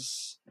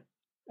was,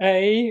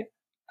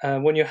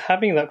 when you're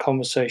having that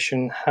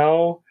conversation,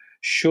 how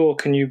sure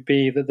can you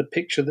be that the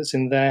picture that's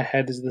in their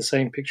head is the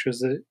same picture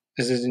as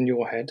is in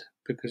your head?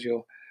 Because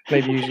you're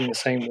maybe using the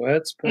same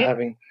words, but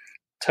having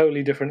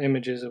totally different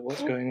images of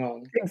what's going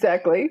on.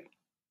 Exactly.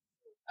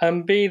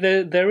 And B,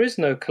 there is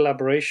no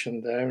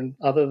collaboration there, and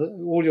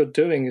all you're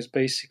doing is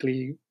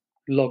basically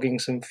logging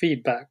some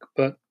feedback.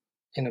 But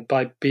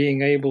by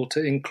being able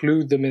to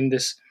include them in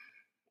this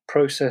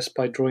process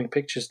by drawing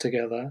pictures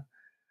together,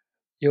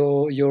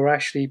 you're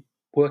actually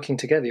working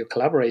together. You're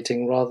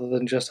collaborating rather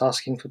than just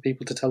asking for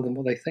people to tell them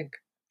what they think.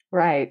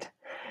 Right.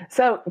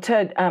 So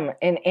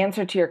in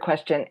answer to your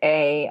question,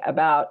 A,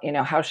 about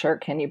how sure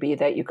can you be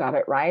that you got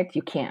it right?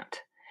 You can't.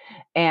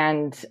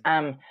 And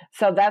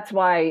so that's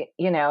why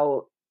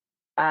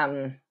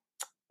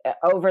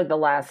over the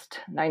last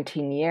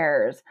 19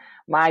 years,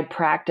 my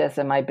practice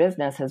and my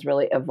business has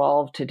really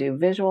evolved to do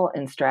visual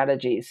and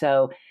strategy.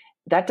 So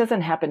that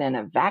doesn't happen in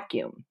a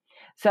vacuum.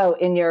 So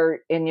in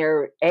your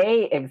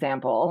A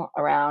example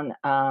around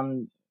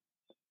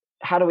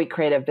how do we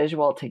create a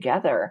visual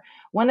together,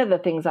 one of the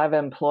things I've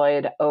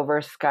employed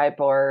over Skype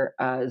or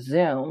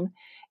Zoom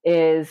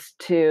is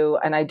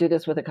and I do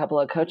this with a couple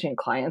of coaching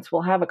clients,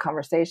 we'll have a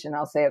conversation.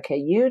 I'll say, okay,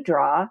 you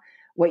draw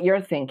what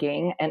you're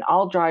thinking, and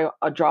I'll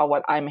draw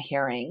what I'm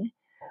hearing.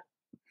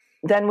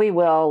 Then we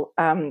will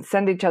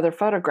send each other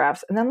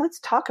photographs, and then let's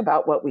talk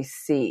about what we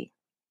see.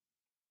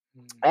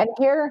 And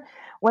here,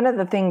 one of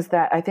the things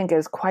that I think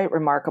is quite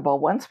remarkable,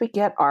 once we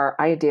get our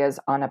ideas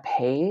on a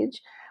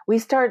page, we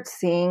start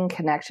seeing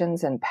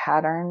connections and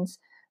patterns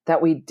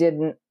that we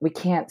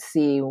can't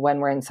see when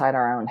we're inside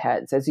our own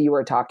heads, as you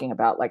were talking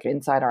about, like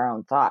inside our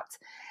own thoughts.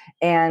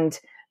 And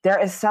there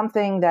is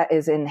something that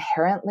is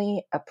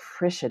inherently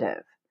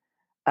appreciative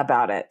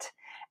about it.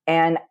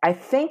 And I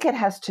think it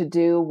has to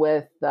do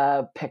with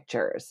the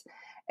pictures.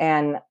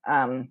 And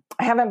I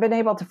haven't been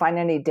able to find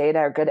any data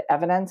or good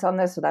evidence on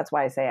this, so that's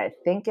why I say I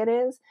think it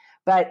is.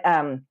 But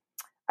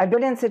I've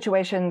been in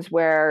situations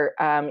where,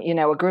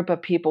 a group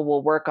of people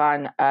will work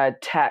on a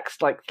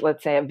text, like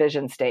let's say a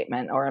vision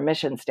statement or a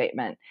mission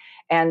statement,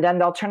 and then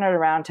they'll turn it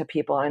around to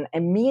people, and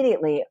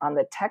immediately on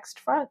the text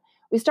front,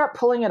 we start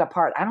pulling it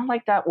apart. I don't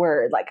like that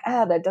word. Like,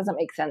 that doesn't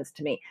make sense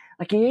to me.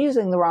 Like, you're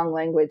using the wrong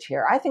language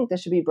here. I think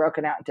this should be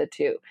broken out into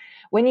two.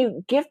 When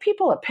you give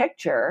people a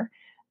picture,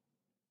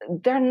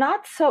 they're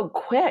not so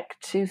quick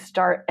to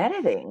start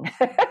editing.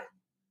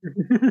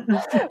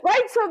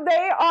 Right. So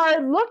they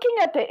are looking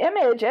at the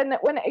image. And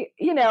when,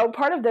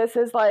 part of this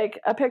is like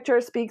a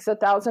picture speaks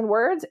 1,000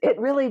 words. It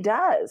really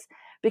does.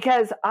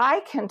 Because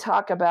I can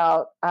talk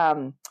about,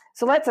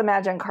 so let's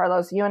imagine,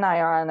 Carlos, you and I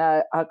are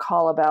on a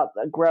call about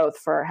the growth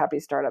for Happy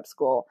Startup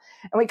School.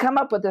 And we come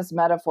up with this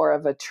metaphor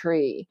of a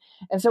tree.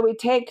 And so we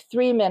take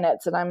 3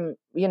 minutes and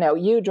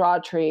you draw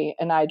a tree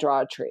and I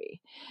draw a tree.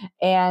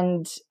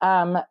 And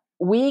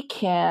we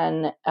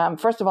can,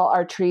 first of all,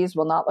 our trees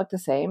will not look the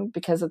same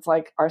because it's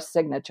like our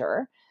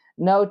signature.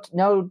 No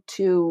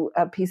two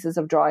pieces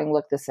of drawing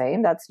look the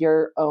same. That's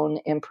your own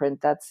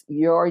imprint. That's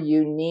your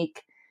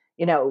unique,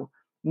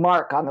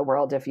 mark on the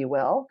world, if you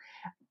will.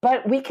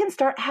 But we can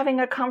start having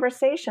a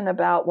conversation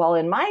about, well,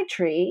 in my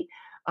tree,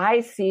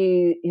 I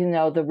see,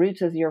 the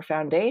roots as your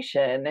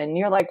foundation. And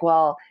you're like,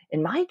 well,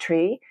 in my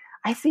tree,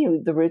 I see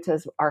the roots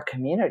as our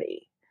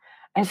community.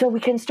 And so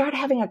we can start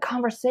having a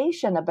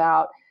conversation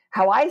about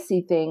how I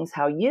see things,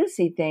 how you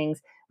see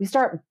things. We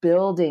start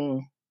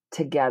building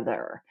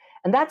together.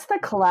 And that's the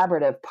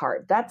collaborative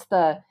part. That's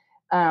the,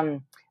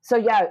 so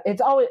yeah,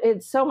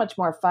 it's so much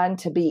more fun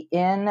to be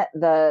in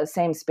the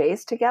same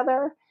space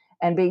together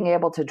and being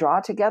able to draw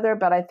together.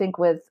 But I think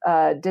with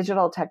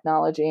digital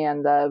technology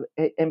and the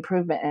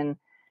improvement in,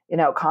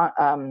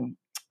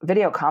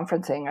 video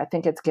conferencing, I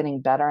think it's getting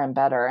better and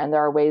better. And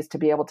there are ways to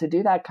be able to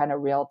do that kind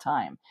of real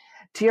time.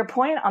 To your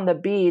point on the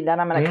B,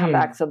 then I'm going to come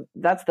back. So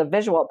that's the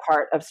visual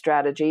part of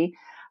strategy.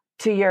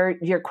 To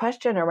your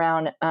question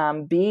around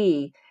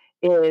B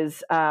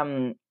is,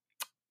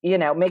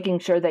 making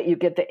sure that you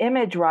get the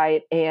image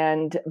right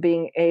and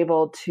being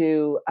able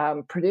to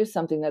produce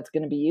something that's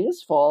going to be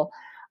useful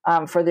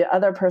for the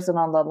other person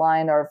on the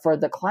line or for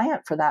the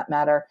client for that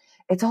matter.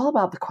 It's all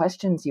about the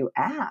questions you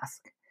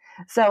ask.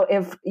 So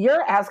if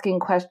you're asking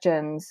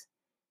questions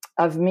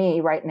of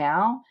me right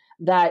now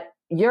that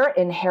you're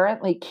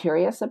inherently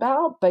curious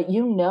about, but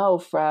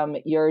from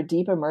your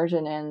deep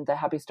immersion in the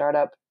Happy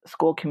Startup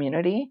School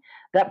community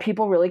that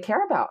people really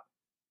care about.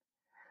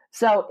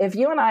 So if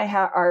you and I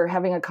are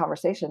having a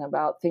conversation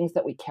about things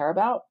that we care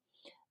about,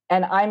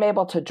 and I'm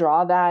able to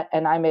draw that,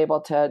 and I'm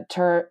able to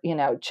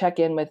check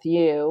in with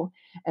you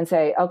and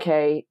say,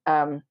 okay,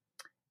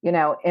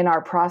 in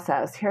our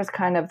process, here's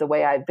kind of the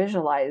way I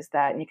visualize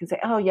that. And you can say,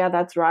 oh yeah,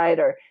 that's right.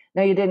 Or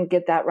no, you didn't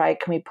get that right.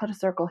 Can we put a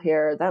circle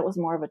here? That was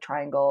more of a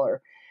triangle.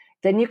 Or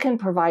then you can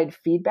provide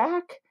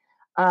feedback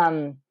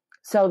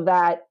so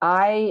that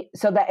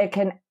it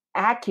can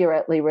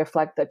accurately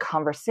reflect the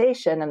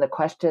conversation and the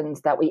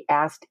questions that we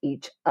asked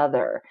each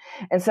other.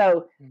 And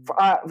so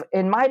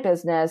in my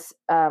business,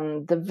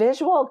 the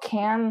visual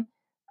can,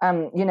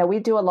 we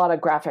do a lot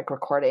of graphic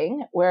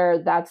recording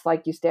where that's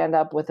like you stand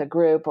up with a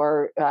group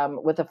or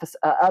with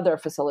other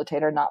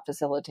facilitator, not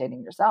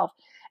facilitating yourself,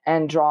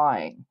 and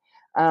drawing.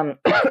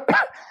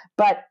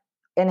 But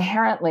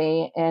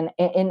inherently in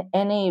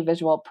any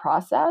visual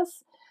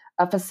process,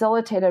 a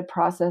facilitated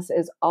process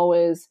is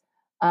always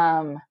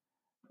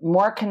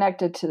more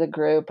connected to the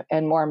group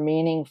and more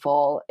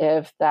meaningful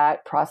if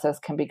that process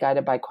can be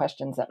guided by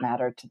questions that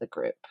matter to the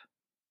group.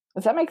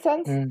 Does that make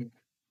sense?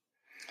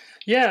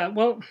 Yeah,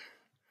 well,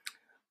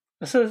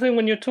 so the thing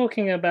when you're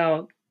talking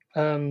about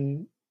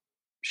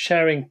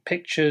sharing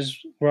pictures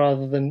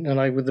rather than,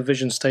 like with the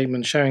vision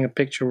statement, sharing a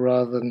picture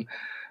rather than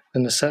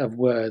a set of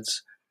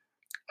words,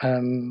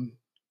 the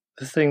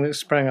thing that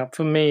sprang up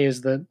for me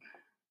is that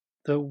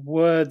the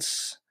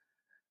words,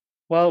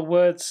 while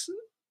words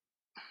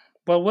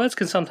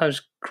can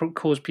sometimes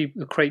cause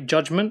people create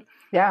judgment,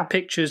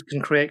 pictures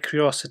can create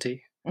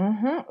curiosity.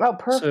 Mm-hmm. Oh,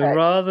 perfect. So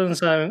rather than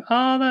saying,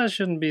 that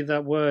shouldn't be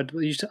that word,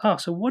 you say,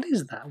 so what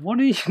is that? What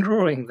are you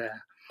drawing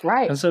there?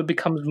 Right. And so it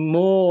becomes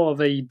more of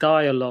a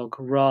dialogue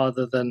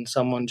rather than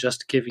someone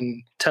just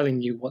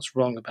telling you what's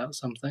wrong about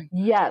something.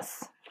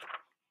 Yes.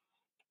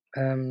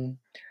 And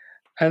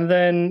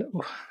then,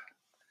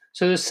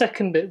 so the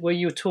second bit where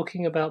you were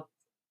talking about,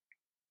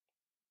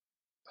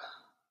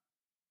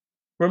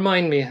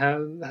 remind me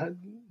how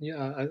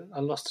I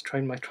lost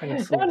my train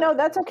of thought. No,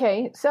 that's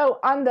okay. So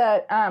on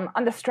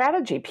the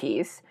strategy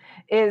piece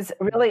is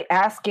really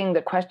asking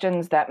the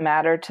questions that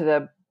matter to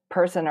the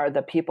person or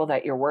the people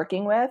that you're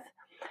working with,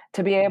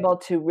 to be able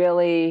to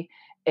really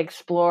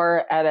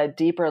explore at a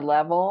deeper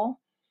level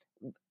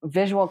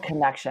visual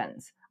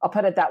connections. I'll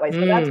put it that way.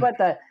 So that's what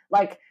the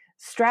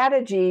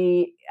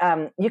strategy.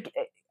 I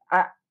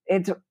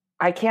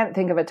can't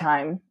think of a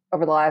time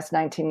over the last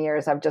 19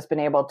 years I've just been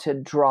able to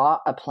draw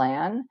a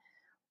plan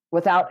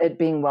without it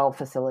being well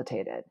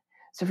facilitated.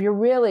 So if you're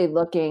really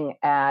looking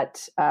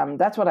at,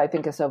 that's what I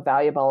think is so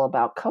valuable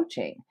about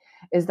coaching,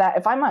 is that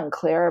if I'm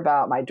unclear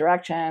about my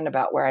direction,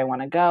 about where I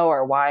want to go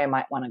or why I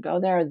might want to go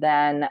there,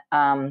 then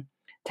to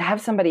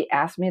have somebody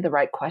ask me the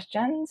right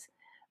questions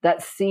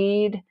that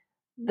seed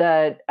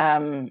the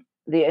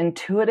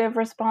intuitive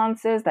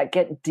responses that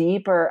get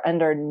deeper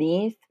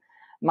underneath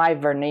my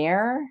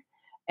veneer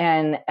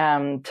and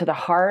to the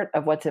heart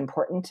of what's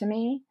important to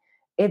me.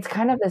 It's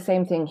kind of the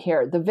same thing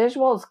here. The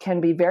visuals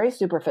can be very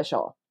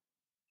superficial.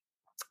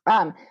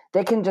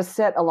 They can just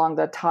sit along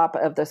the top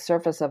of the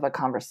surface of a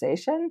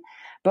conversation.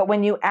 But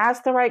when you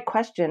ask the right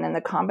question and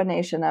the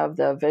combination of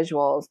the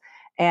visuals,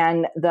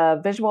 and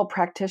the visual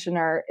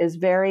practitioner is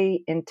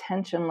very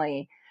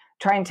intentionally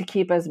trying to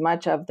keep as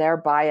much of their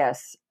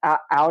bias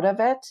out of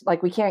it.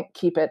 Like we can't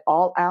keep it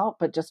all out,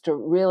 but just to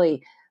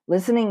really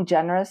listening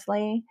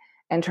generously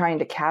and trying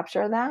to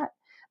capture that,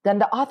 then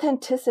the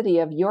authenticity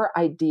of your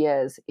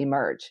ideas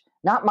emerge.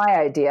 Not my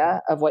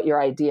idea of what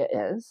your idea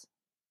is.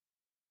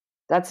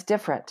 That's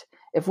different.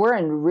 If we're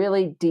in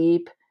really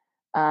deep,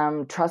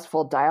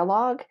 trustful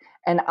dialogue,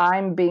 and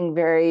I'm being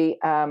very,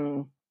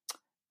 I'm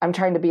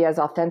trying to be as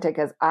authentic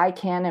as I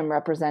can in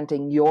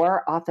representing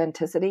your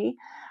authenticity,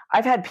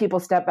 I've had people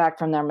step back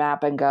from their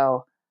map and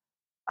go,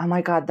 oh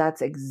my God,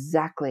 that's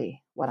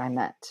exactly what I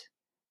meant.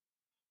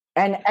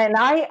 And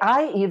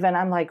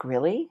I'm like,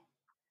 really?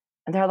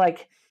 And they're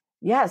like,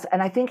 yes.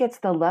 And I think it's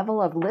the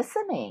level of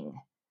listening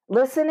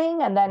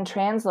and then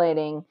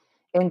translating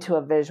into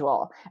a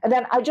visual. And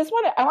then I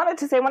wanted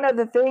to say one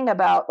other thing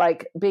about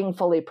like being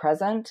fully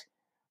present.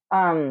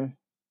 One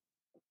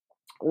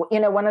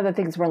of the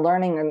things we're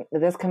learning, and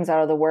this comes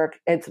out of the work,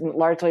 it's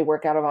largely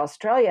work out of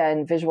Australia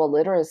and visual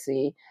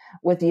literacy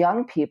with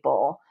young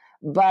people.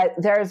 But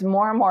there's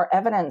more and more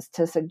evidence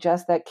to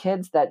suggest that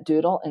kids that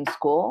doodle in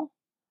school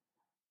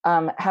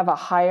have a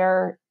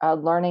higher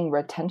learning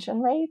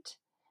retention rate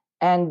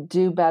and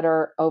do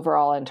better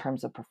overall in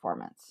terms of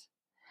performance.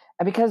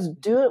 And because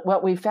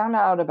what we found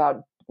out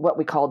about what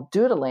we call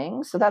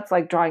doodling, so that's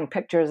like drawing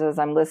pictures as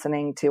I'm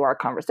listening to our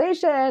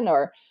conversation,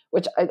 or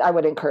which I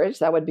would encourage,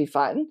 that would be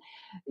fun.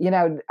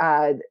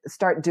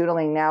 Start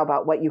doodling now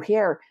about what you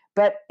hear,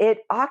 but it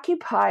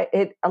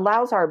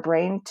allows our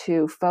brain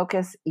to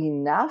focus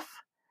enough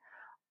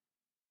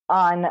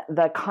on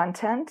the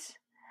content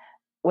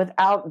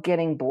without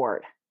getting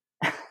bored.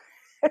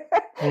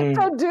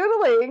 So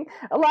doodling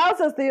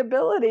allows us the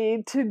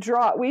ability to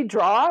draw. We're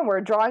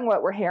drawing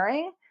what we're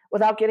hearing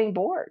without getting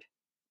bored.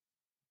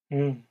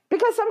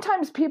 Because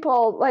sometimes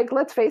people, like,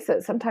 let's face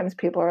it, sometimes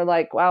people are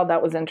like, wow,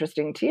 that was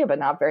interesting to you, but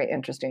not very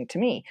interesting to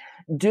me.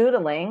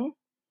 Doodling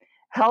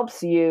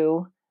helps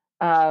you,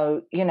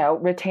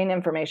 retain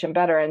information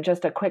better. And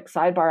just a quick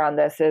sidebar on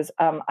this is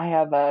I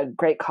have a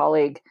great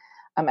colleague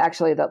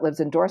actually that lives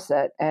in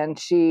Dorset, and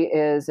she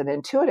is an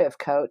intuitive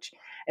coach.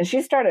 And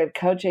she started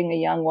coaching a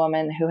young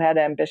woman who had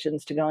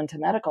ambitions to go into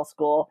medical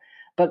school,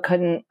 but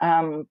couldn't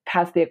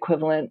pass the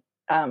equivalent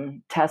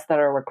tests that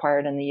are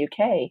required in the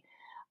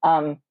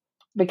UK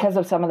because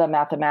of some of the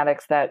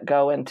mathematics that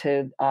go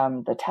into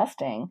the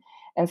testing.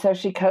 And so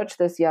she coached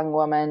this young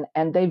woman,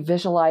 and they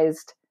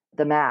visualized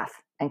the math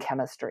and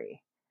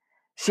chemistry.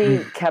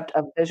 She kept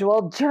a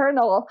visual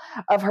journal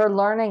of her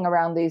learning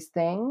around these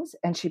things,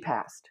 and she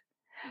passed.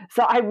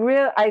 So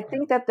I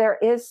think that there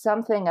is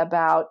something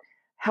about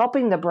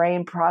helping the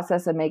brain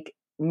process and make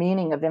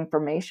meaning of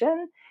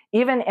information,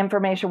 even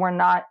information we're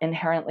not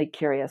inherently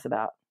curious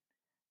about,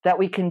 that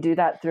we can do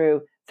that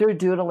through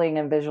doodling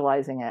and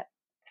visualizing it.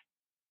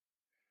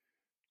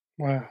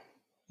 Wow.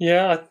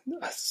 Yeah,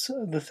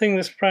 the thing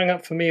that sprang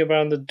up for me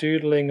around the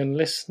doodling and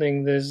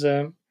listening, there's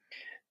the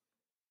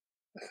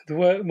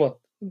word, I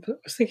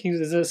was thinking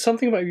there's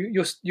something about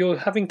you're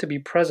having to be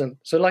present.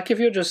 So like if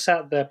you're just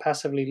sat there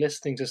passively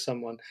listening to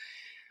someone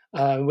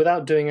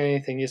without doing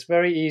anything, it's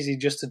very easy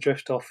just to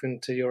drift off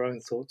into your own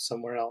thoughts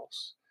somewhere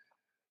else.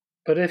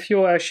 But if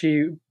you're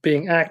actually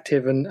being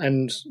active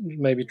and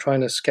maybe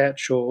trying to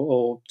sketch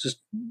or just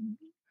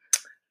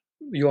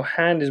your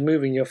hand is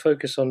moving, your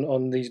focus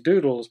on these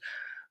doodles,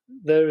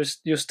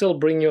 you're still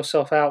bringing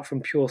yourself out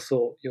from pure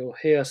thought. You're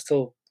here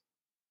still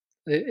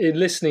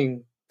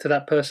listening to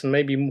that person,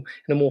 maybe in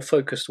a more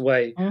focused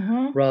way,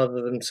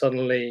 rather than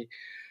suddenly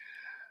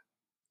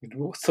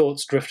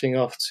thoughts drifting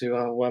off to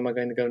where am I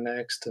going to go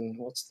next, and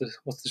what's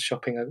the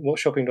shopping? What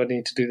shopping do I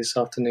need to do this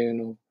afternoon,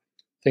 or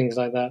things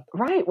like that.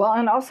 Right. Well,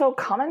 and also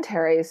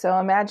commentary. So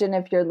imagine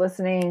if you're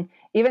listening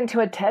even to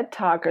a TED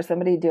Talk or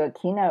somebody do a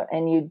keynote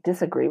and you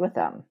disagree with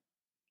them.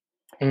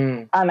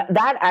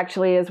 That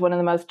actually is one of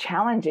the most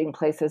challenging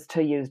places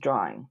to use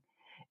drawing,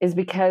 is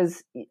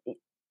because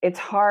it's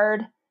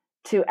hard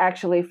to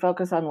actually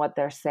focus on what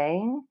they're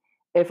saying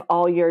if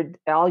all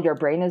your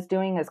brain is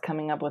doing is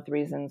coming up with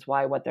reasons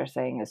why what they're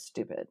saying is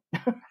stupid.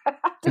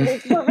 To be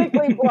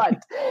perfectly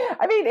blunt,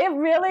 I mean, it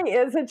really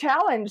is a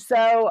challenge.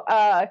 So,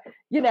 I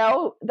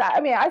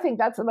think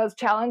that's the most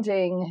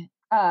challenging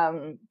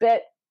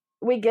bit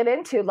we get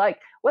into. Like,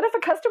 what if a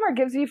customer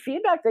gives you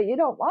feedback that you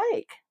don't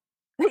like,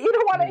 that you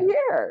don't want to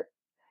hear?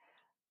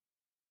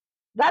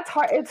 That's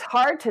hard. It's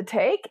hard to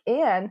take.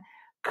 And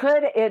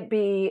could it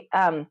be,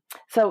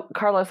 so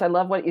Carlos, I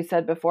love what you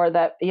said before,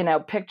 that,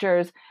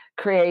 pictures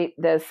create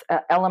this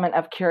element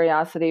of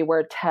curiosity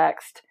where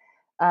text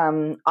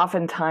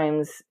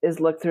oftentimes is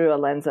looked through a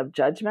lens of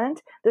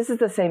judgment. This is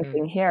the same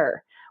thing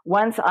here.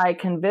 Once I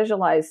can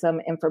visualize some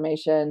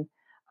information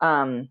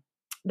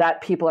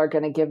that people are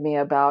going to give me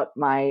about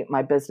my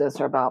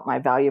business or about my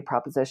value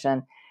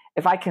proposition,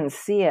 if I can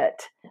see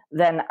it,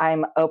 then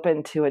I'm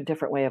open to a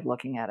different way of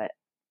looking at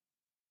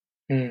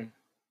it.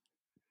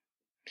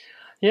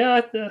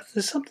 Yeah,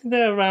 there's something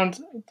there around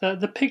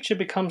the picture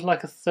becomes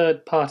like a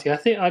third party. I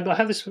think I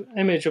have this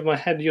image of my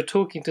head. You're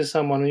talking to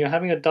someone and you're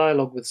having a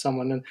dialogue with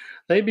someone, and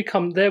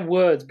their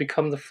words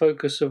become the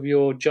focus of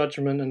your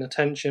judgment and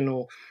attention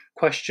or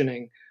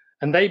questioning,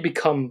 and they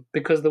become,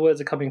 because the words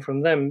are coming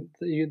from them,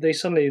 they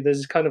suddenly, there's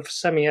this kind of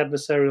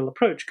semi-adversarial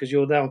approach, because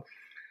you're now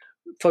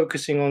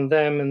focusing on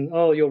them and,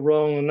 oh, you're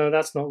wrong, or no,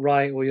 that's not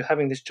right, or you're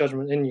having this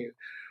judgment in you.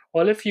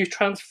 Well, if you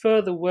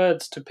transfer the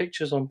words to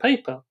pictures on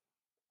paper,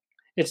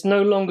 it's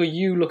no longer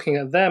you looking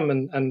at them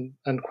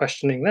and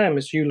questioning them.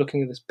 It's you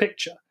looking at this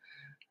picture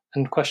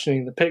and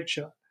questioning the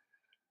picture.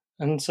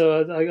 And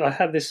so I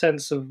had this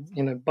sense of,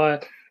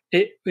 by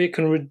it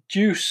can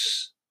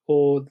reduce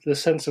or the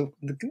sense of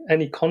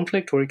any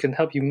conflict, or it can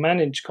help you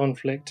manage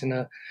conflict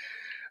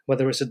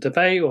whether it's a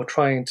debate or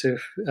trying to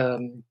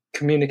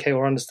communicate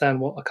or understand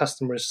what a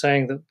customer is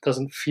saying that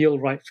doesn't feel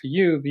right for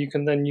you. But you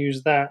can then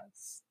use that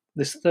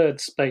this third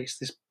space,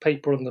 this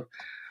paper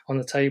on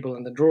the table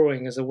and the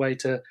drawing as a way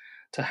to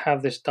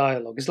have this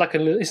dialogue.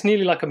 It's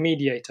nearly like a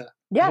mediator.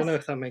 Yes. I don't know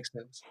if that makes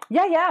sense.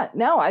 Yeah.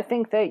 No, I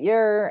think that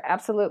you're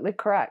absolutely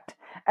correct.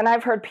 And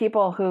I've heard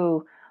people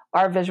who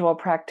are visual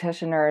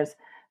practitioners,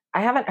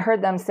 I haven't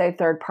heard them say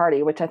third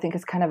party, which I think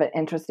is kind of an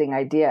interesting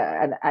idea.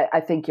 And I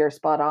think you're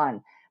spot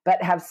on,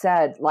 but have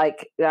said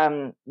like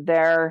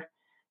they're,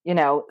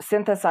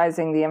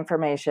 synthesizing the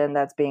information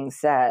that's being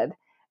said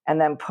and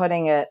then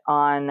putting it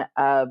on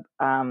a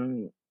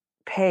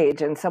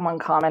page. And someone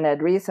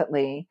commented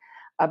recently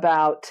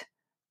about,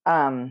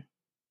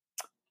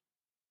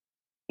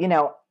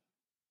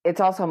 it's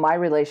also my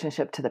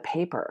relationship to the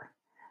paper.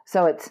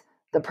 So it's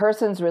the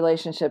person's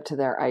relationship to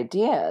their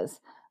ideas,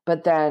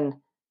 but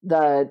then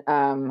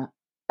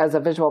as a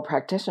visual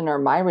practitioner,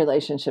 my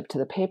relationship to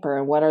the paper,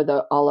 and what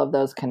are all of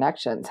those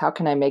connections? How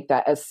can I make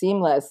that as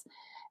seamless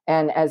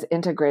and as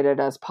integrated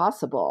as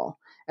possible?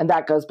 And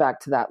that goes back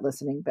to that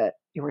listening bit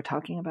you were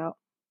talking about.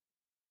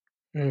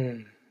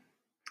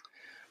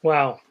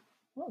 Wow,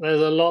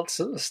 there's a lot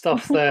of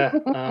stuff there.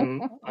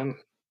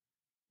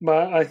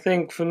 But I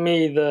think for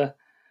me the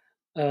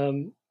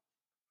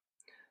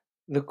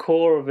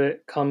core of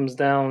it comes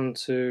down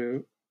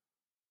to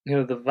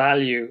the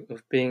value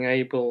of being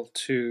able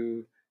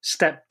to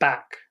step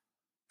back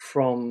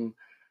from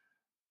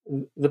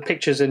the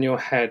pictures in your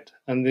head,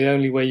 and the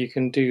only way you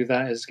can do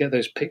that is get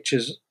those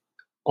pictures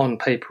on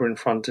paper in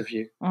front of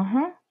you.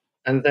 Mm-hmm.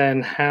 And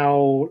then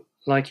how,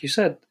 like you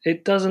said,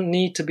 it doesn't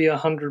need to be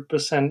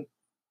 100%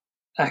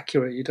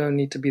 accurate. You don't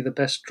need to be the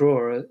best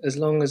drawer, as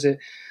long as it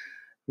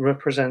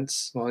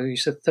represents, well, you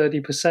said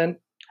 30%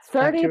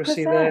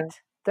 accuracy there.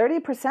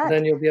 30%.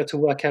 Then you'll be able to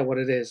work out what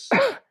it is.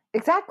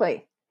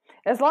 Exactly.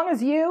 As long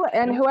as you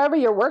and whoever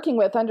you're working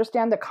with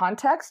understand the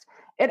context,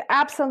 it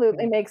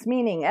absolutely makes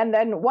meaning. And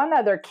then one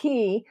other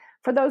key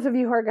for those of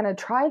you who are going to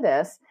try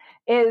this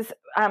is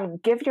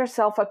give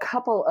yourself a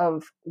couple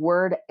of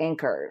word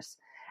anchors.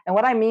 And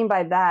what I mean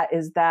by that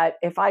is that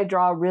if I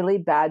draw a really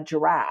bad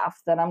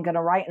giraffe, then I'm going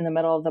to write in the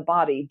middle of the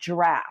body,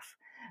 giraffe,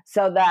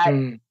 so that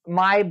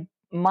my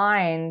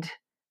mind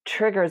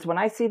triggers when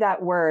I see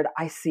that word,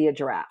 I see a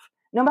giraffe.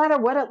 No matter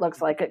what it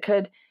looks like, it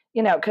could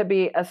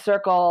be a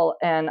circle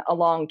and a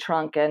long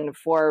trunk and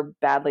 4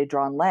 badly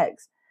drawn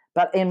legs.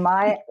 But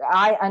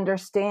I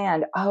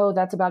understand,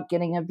 that's about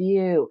getting a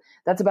view.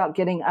 That's about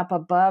getting up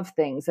above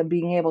things and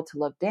being able to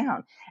look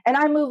down. And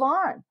I move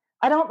on.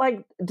 I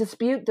don't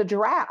dispute the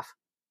giraffe.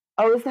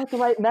 Is that the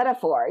right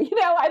metaphor?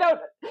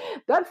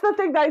 That's the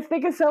thing that I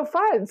think is so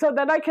fun. So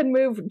then I can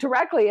move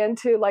directly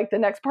into the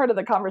next part of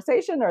the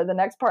conversation or the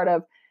next part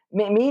of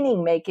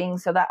meaning making,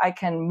 so that I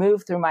can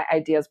move through my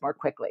ideas more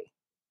quickly.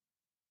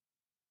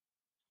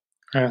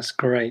 That's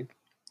great.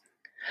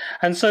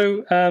 And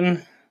so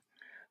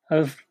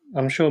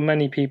I'm sure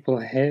many people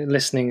here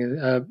listening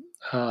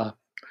are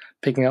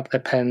picking up their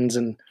pens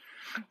and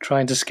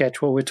trying to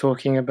sketch what we're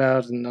talking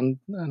about, and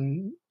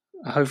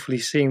hopefully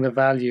seeing the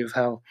value of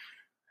how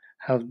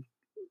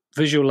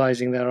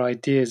visualizing their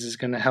ideas is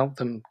going to help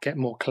them get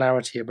more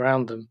clarity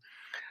around them.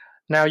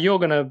 Now, you're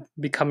going to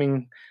be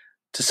coming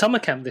to summer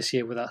camp this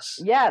year with us.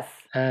 Yes.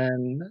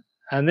 And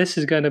this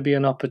is going to be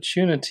an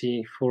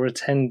opportunity for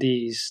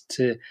attendees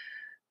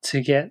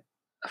to get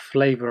a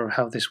flavor of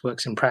how this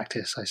works in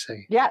practice, I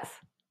say. Yes,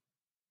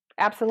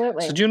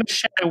 absolutely. So do you want to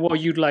share what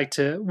you'd like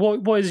to,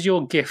 what is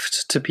your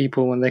gift to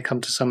people when they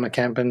come to summer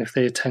camp and if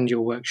they attend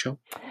your workshop?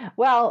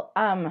 Well,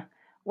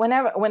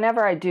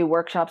 whenever I do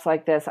workshops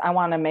like this, I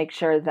want to make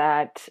sure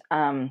that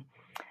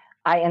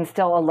I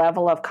instill a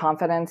level of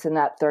confidence in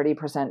that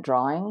 30%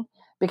 drawing,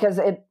 because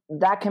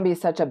that can be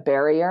such a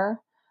barrier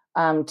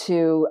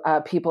to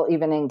people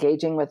even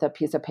engaging with a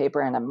piece of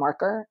paper and a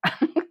marker.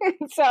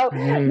 So,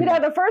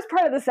 the first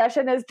part of the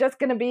session is just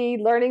going to be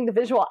learning the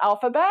visual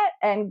alphabet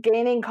and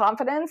gaining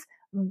confidence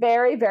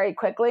very, very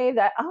quickly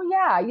that,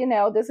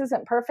 this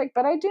isn't perfect,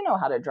 but I do know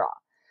how to draw.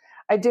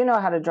 I do know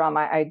how to draw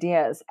my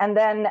ideas. And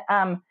then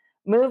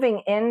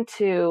moving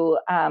into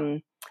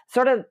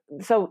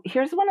so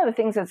here's one of the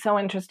things that's so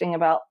interesting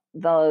about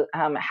the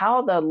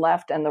how the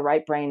left and the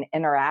right brain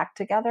interact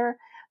together.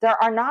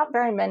 There are not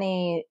very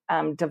many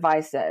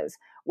devices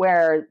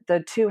where the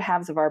two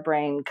halves of our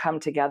brain come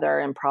together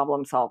in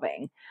problem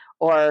solving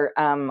or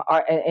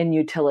in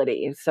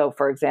utility. So,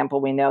 for example,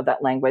 we know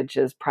that language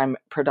is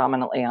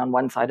predominantly on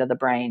one side of the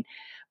brain.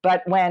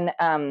 But when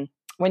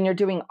you're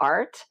doing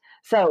art,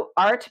 so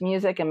art,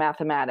 music, and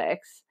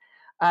mathematics,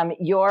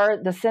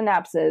 the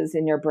synapses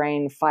in your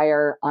brain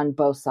fire on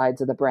both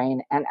sides of the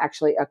brain and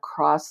actually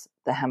across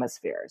the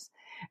hemispheres.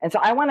 And so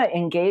I want to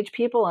engage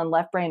people in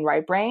left brain,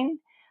 right brain,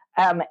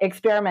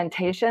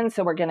 experimentation.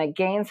 So we're going to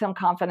gain some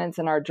confidence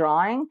in our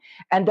drawing,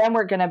 and then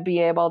we're going to be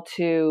able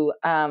to,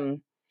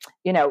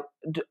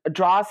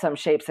 draw some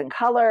shapes and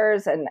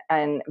colors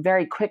and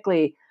very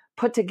quickly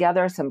put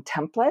together some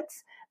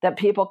templates that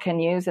people can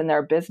use in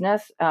their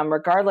business,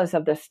 regardless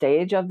of the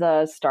stage of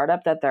the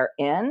startup that they're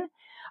in.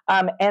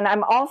 And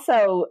I'm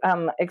also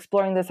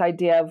exploring this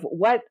idea of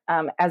what,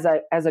 as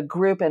a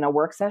group in a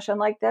work session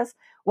like this,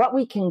 what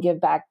we can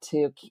give back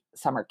to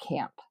summer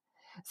camp.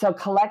 So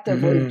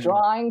collectively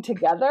drawing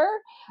together,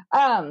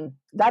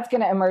 that's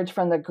going to emerge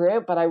from the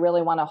group. But I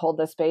really want to hold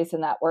the space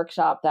in that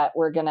workshop that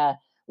we're going to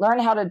learn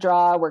how to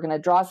draw. We're going to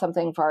draw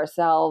something for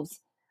ourselves,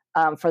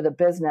 for the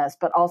business,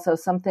 but also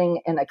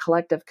something in a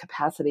collective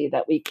capacity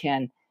that we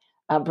can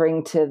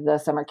bring to the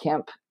summer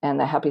camp and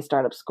the Happy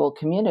Startup School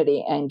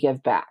community and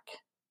give back.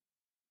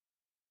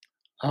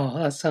 Oh,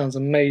 that sounds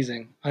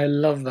amazing. I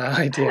love that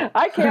idea.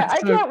 I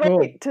can't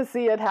wait to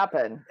see it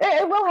happen.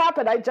 It will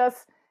happen. I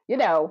just,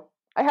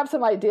 I have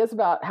some ideas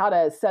about how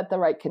to set the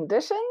right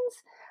conditions,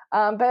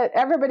 but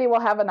everybody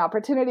will have an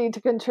opportunity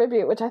to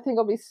contribute, which I think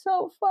will be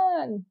so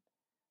fun.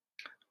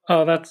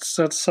 Oh, that's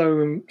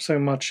so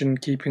much in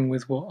keeping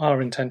with what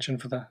our intention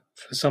for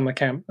summer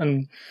camp.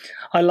 And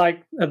I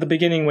like at the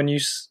beginning when you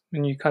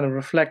kind of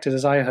reflected,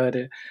 as I heard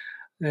it,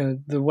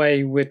 the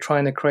way we're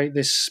trying to create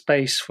this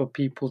space for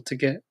people to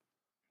get,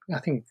 I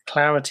think,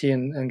 clarity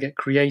and get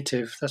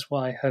creative. That's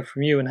what I heard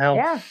from you, and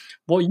how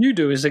what you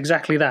do is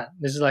exactly that.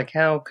 This is like,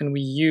 how can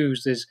we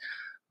use this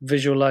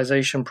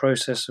visualization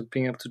process of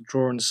being able to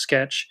draw and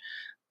sketch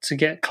to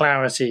get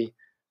clarity,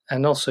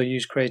 and also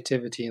use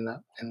creativity in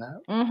that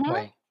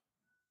way.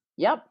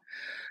 Yep.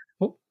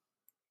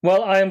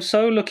 Well, I am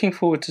so looking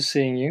forward to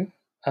seeing you,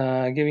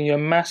 giving you a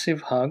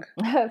massive hug.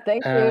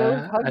 Thank you.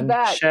 Hugs and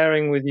back.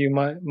 Sharing with you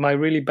my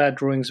really bad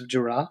drawings of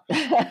giraffes.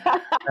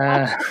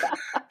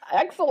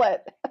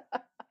 Excellent.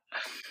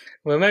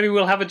 Well, maybe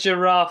we'll have a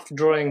giraffe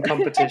drawing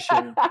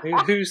competition.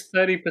 Whose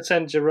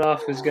 30%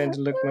 giraffe is going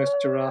to look most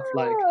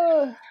giraffe-like?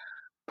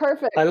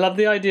 Perfect. I love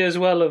the idea as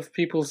well of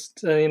people,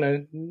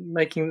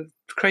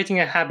 creating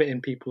a habit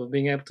in people of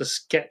being able to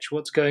sketch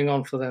what's going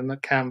on for them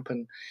at camp,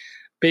 and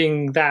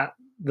being that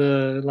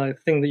the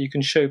thing that you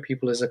can show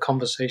people as a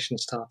conversation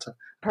starter,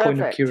 point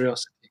of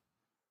curiosity.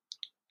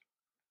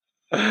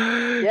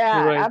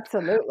 Yeah, right.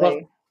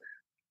 Absolutely.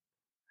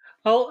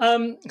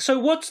 Well, so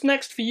what's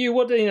next for you?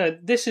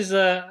 This is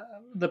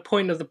the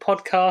point of the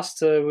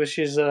podcast, which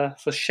is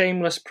for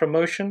shameless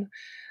promotion.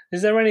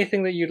 Is there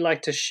anything that you'd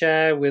like to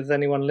share with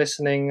anyone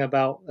listening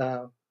about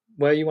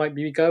where you might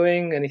be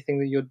going? Anything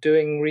that you're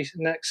doing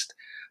next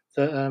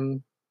that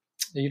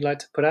you'd like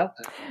to put out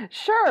there?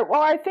 Sure.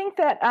 Well, I think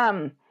that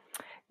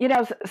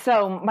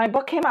so my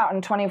book came out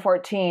in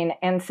 2014,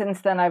 and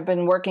since then I've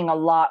been working a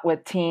lot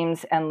with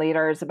teams and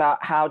leaders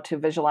about how to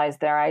visualize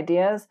their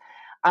ideas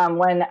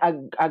when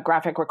a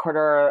graphic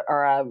recorder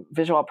or a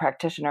visual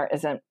practitioner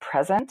isn't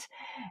present.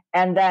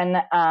 And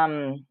then,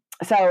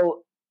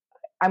 so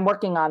I'm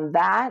working on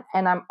that.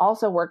 And I'm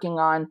also working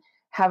on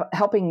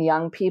helping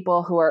young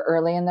people who are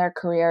early in their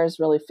careers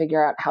really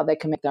figure out how they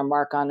can make their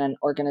mark on an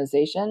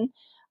organization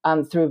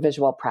through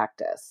visual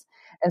practice.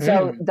 And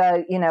so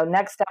the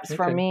next steps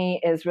for me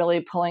is really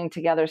pulling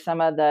together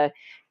some of the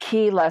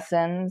key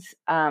lessons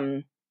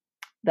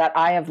that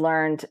I have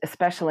learned,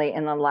 especially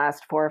in the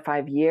last 4 or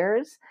 5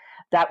 years,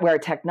 that where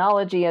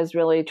technology has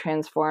really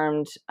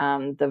transformed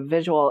the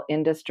visual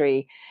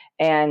industry,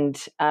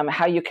 and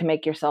how you can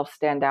make yourself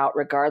stand out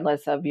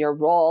regardless of your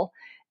role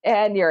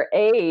and your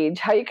age,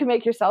 how you can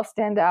make yourself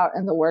stand out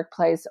in the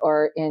workplace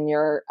or in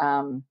your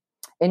own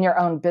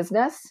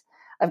business.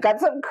 I've got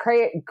some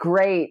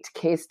great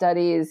case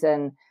studies,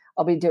 and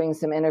I'll be doing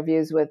some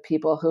interviews with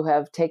people who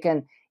have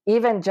taken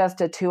even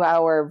just a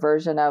 2-hour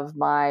version of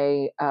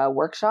my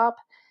workshop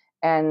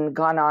and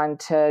gone on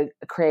to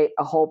create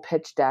a whole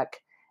pitch deck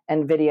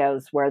and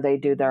videos where they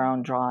do their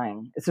own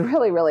drawing. It's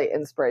really, really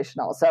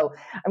inspirational. So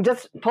I'm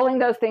just pulling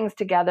those things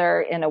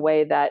together in a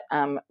way that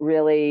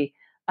really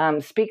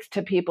speaks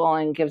to people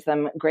and gives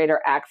them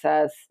greater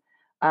access,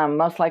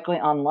 most likely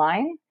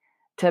online,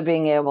 to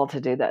being able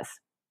to do this.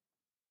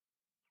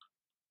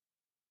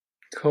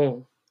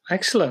 Cool.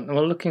 Excellent.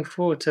 Well, looking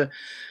forward to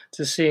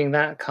seeing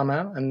that come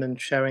out and then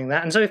sharing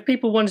that. And so if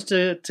people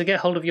wanted to get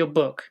hold of your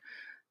book,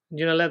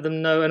 let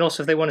them know, and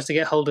also if they wanted to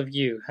get hold of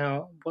you,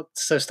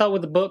 so start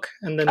with the book,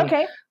 and then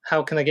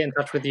how can they get in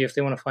touch with you if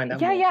they want to find out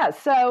more? Yeah.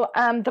 So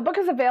the book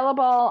is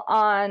available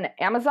on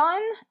Amazon,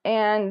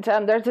 and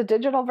there's a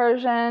digital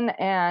version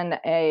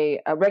and a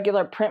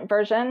regular print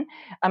version.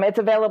 It's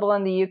available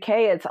in the UK.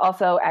 It's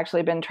also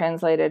actually been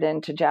translated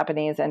into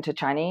Japanese and to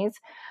Chinese,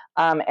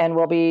 and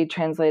will be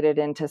translated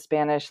into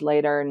Spanish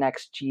later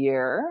next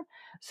year.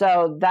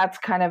 So that's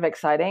kind of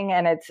exciting,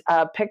 and it's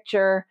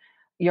Picture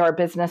Your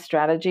Business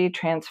Strategy,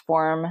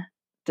 Transform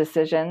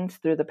Decisions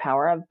Through the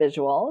Power of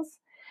Visuals.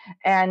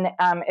 And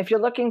if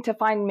you're looking to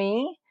find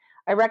me,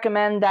 I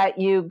recommend that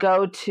you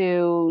go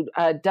to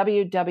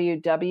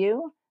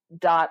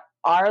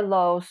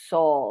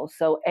www.arlosoul,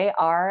 so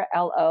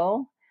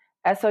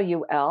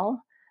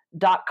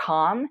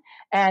ARLOSOUL.com.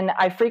 And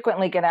I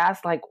frequently get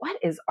asked, what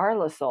is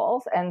Arlo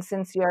Souls? And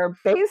since you're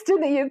based in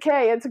the UK,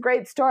 it's a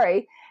great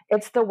story.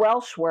 It's the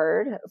Welsh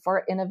word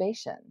for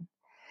innovation.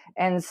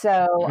 And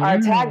so our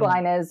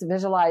tagline is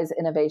visualize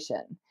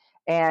innovation.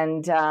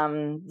 And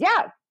so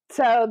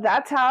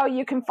that's how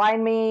you can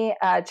find me.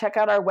 Check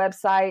out our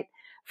website.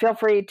 feel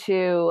free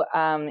to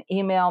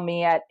email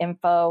me at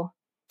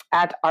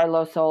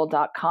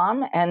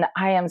info@arlosoul.com. And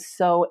I am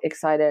so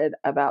excited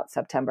about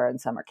September and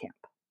summer camp.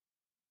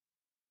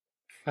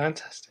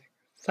 Fantastic.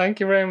 Thank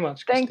you very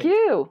much, Christine. Thank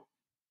you.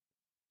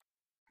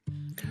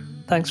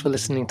 Thanks for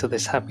listening to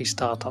this Happy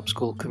Startup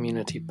School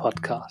community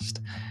podcast.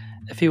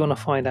 If you want to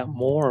find out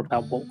more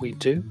about what we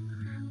do,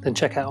 then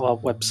check out our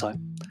website,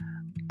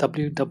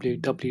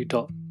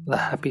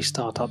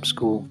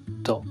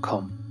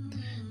 www.thehappystartupschool.com.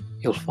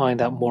 You'll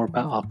find out more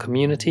about our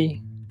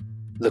community,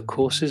 the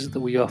courses that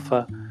we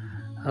offer,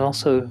 and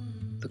also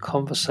the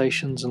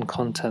conversations and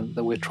content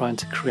that we're trying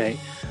to create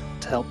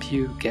to help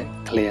you get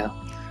clear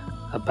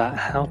about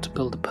how to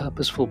build a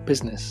purposeful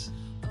business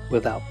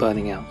without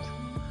burning out.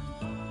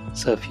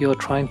 So if you're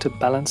trying to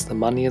balance the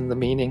money and the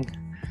meaning,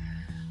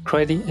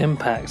 creating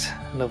impact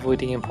and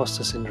avoiding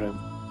imposter syndrome,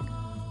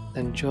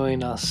 then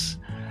join us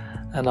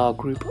and our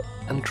group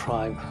and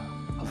tribe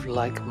of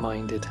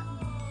like-minded,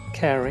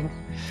 caring,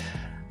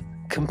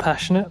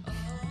 compassionate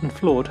and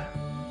flawed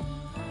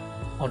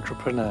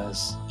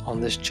entrepreneurs on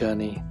this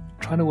journey,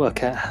 trying to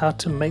work out how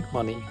to make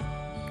money,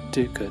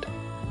 do good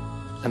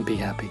and be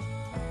happy.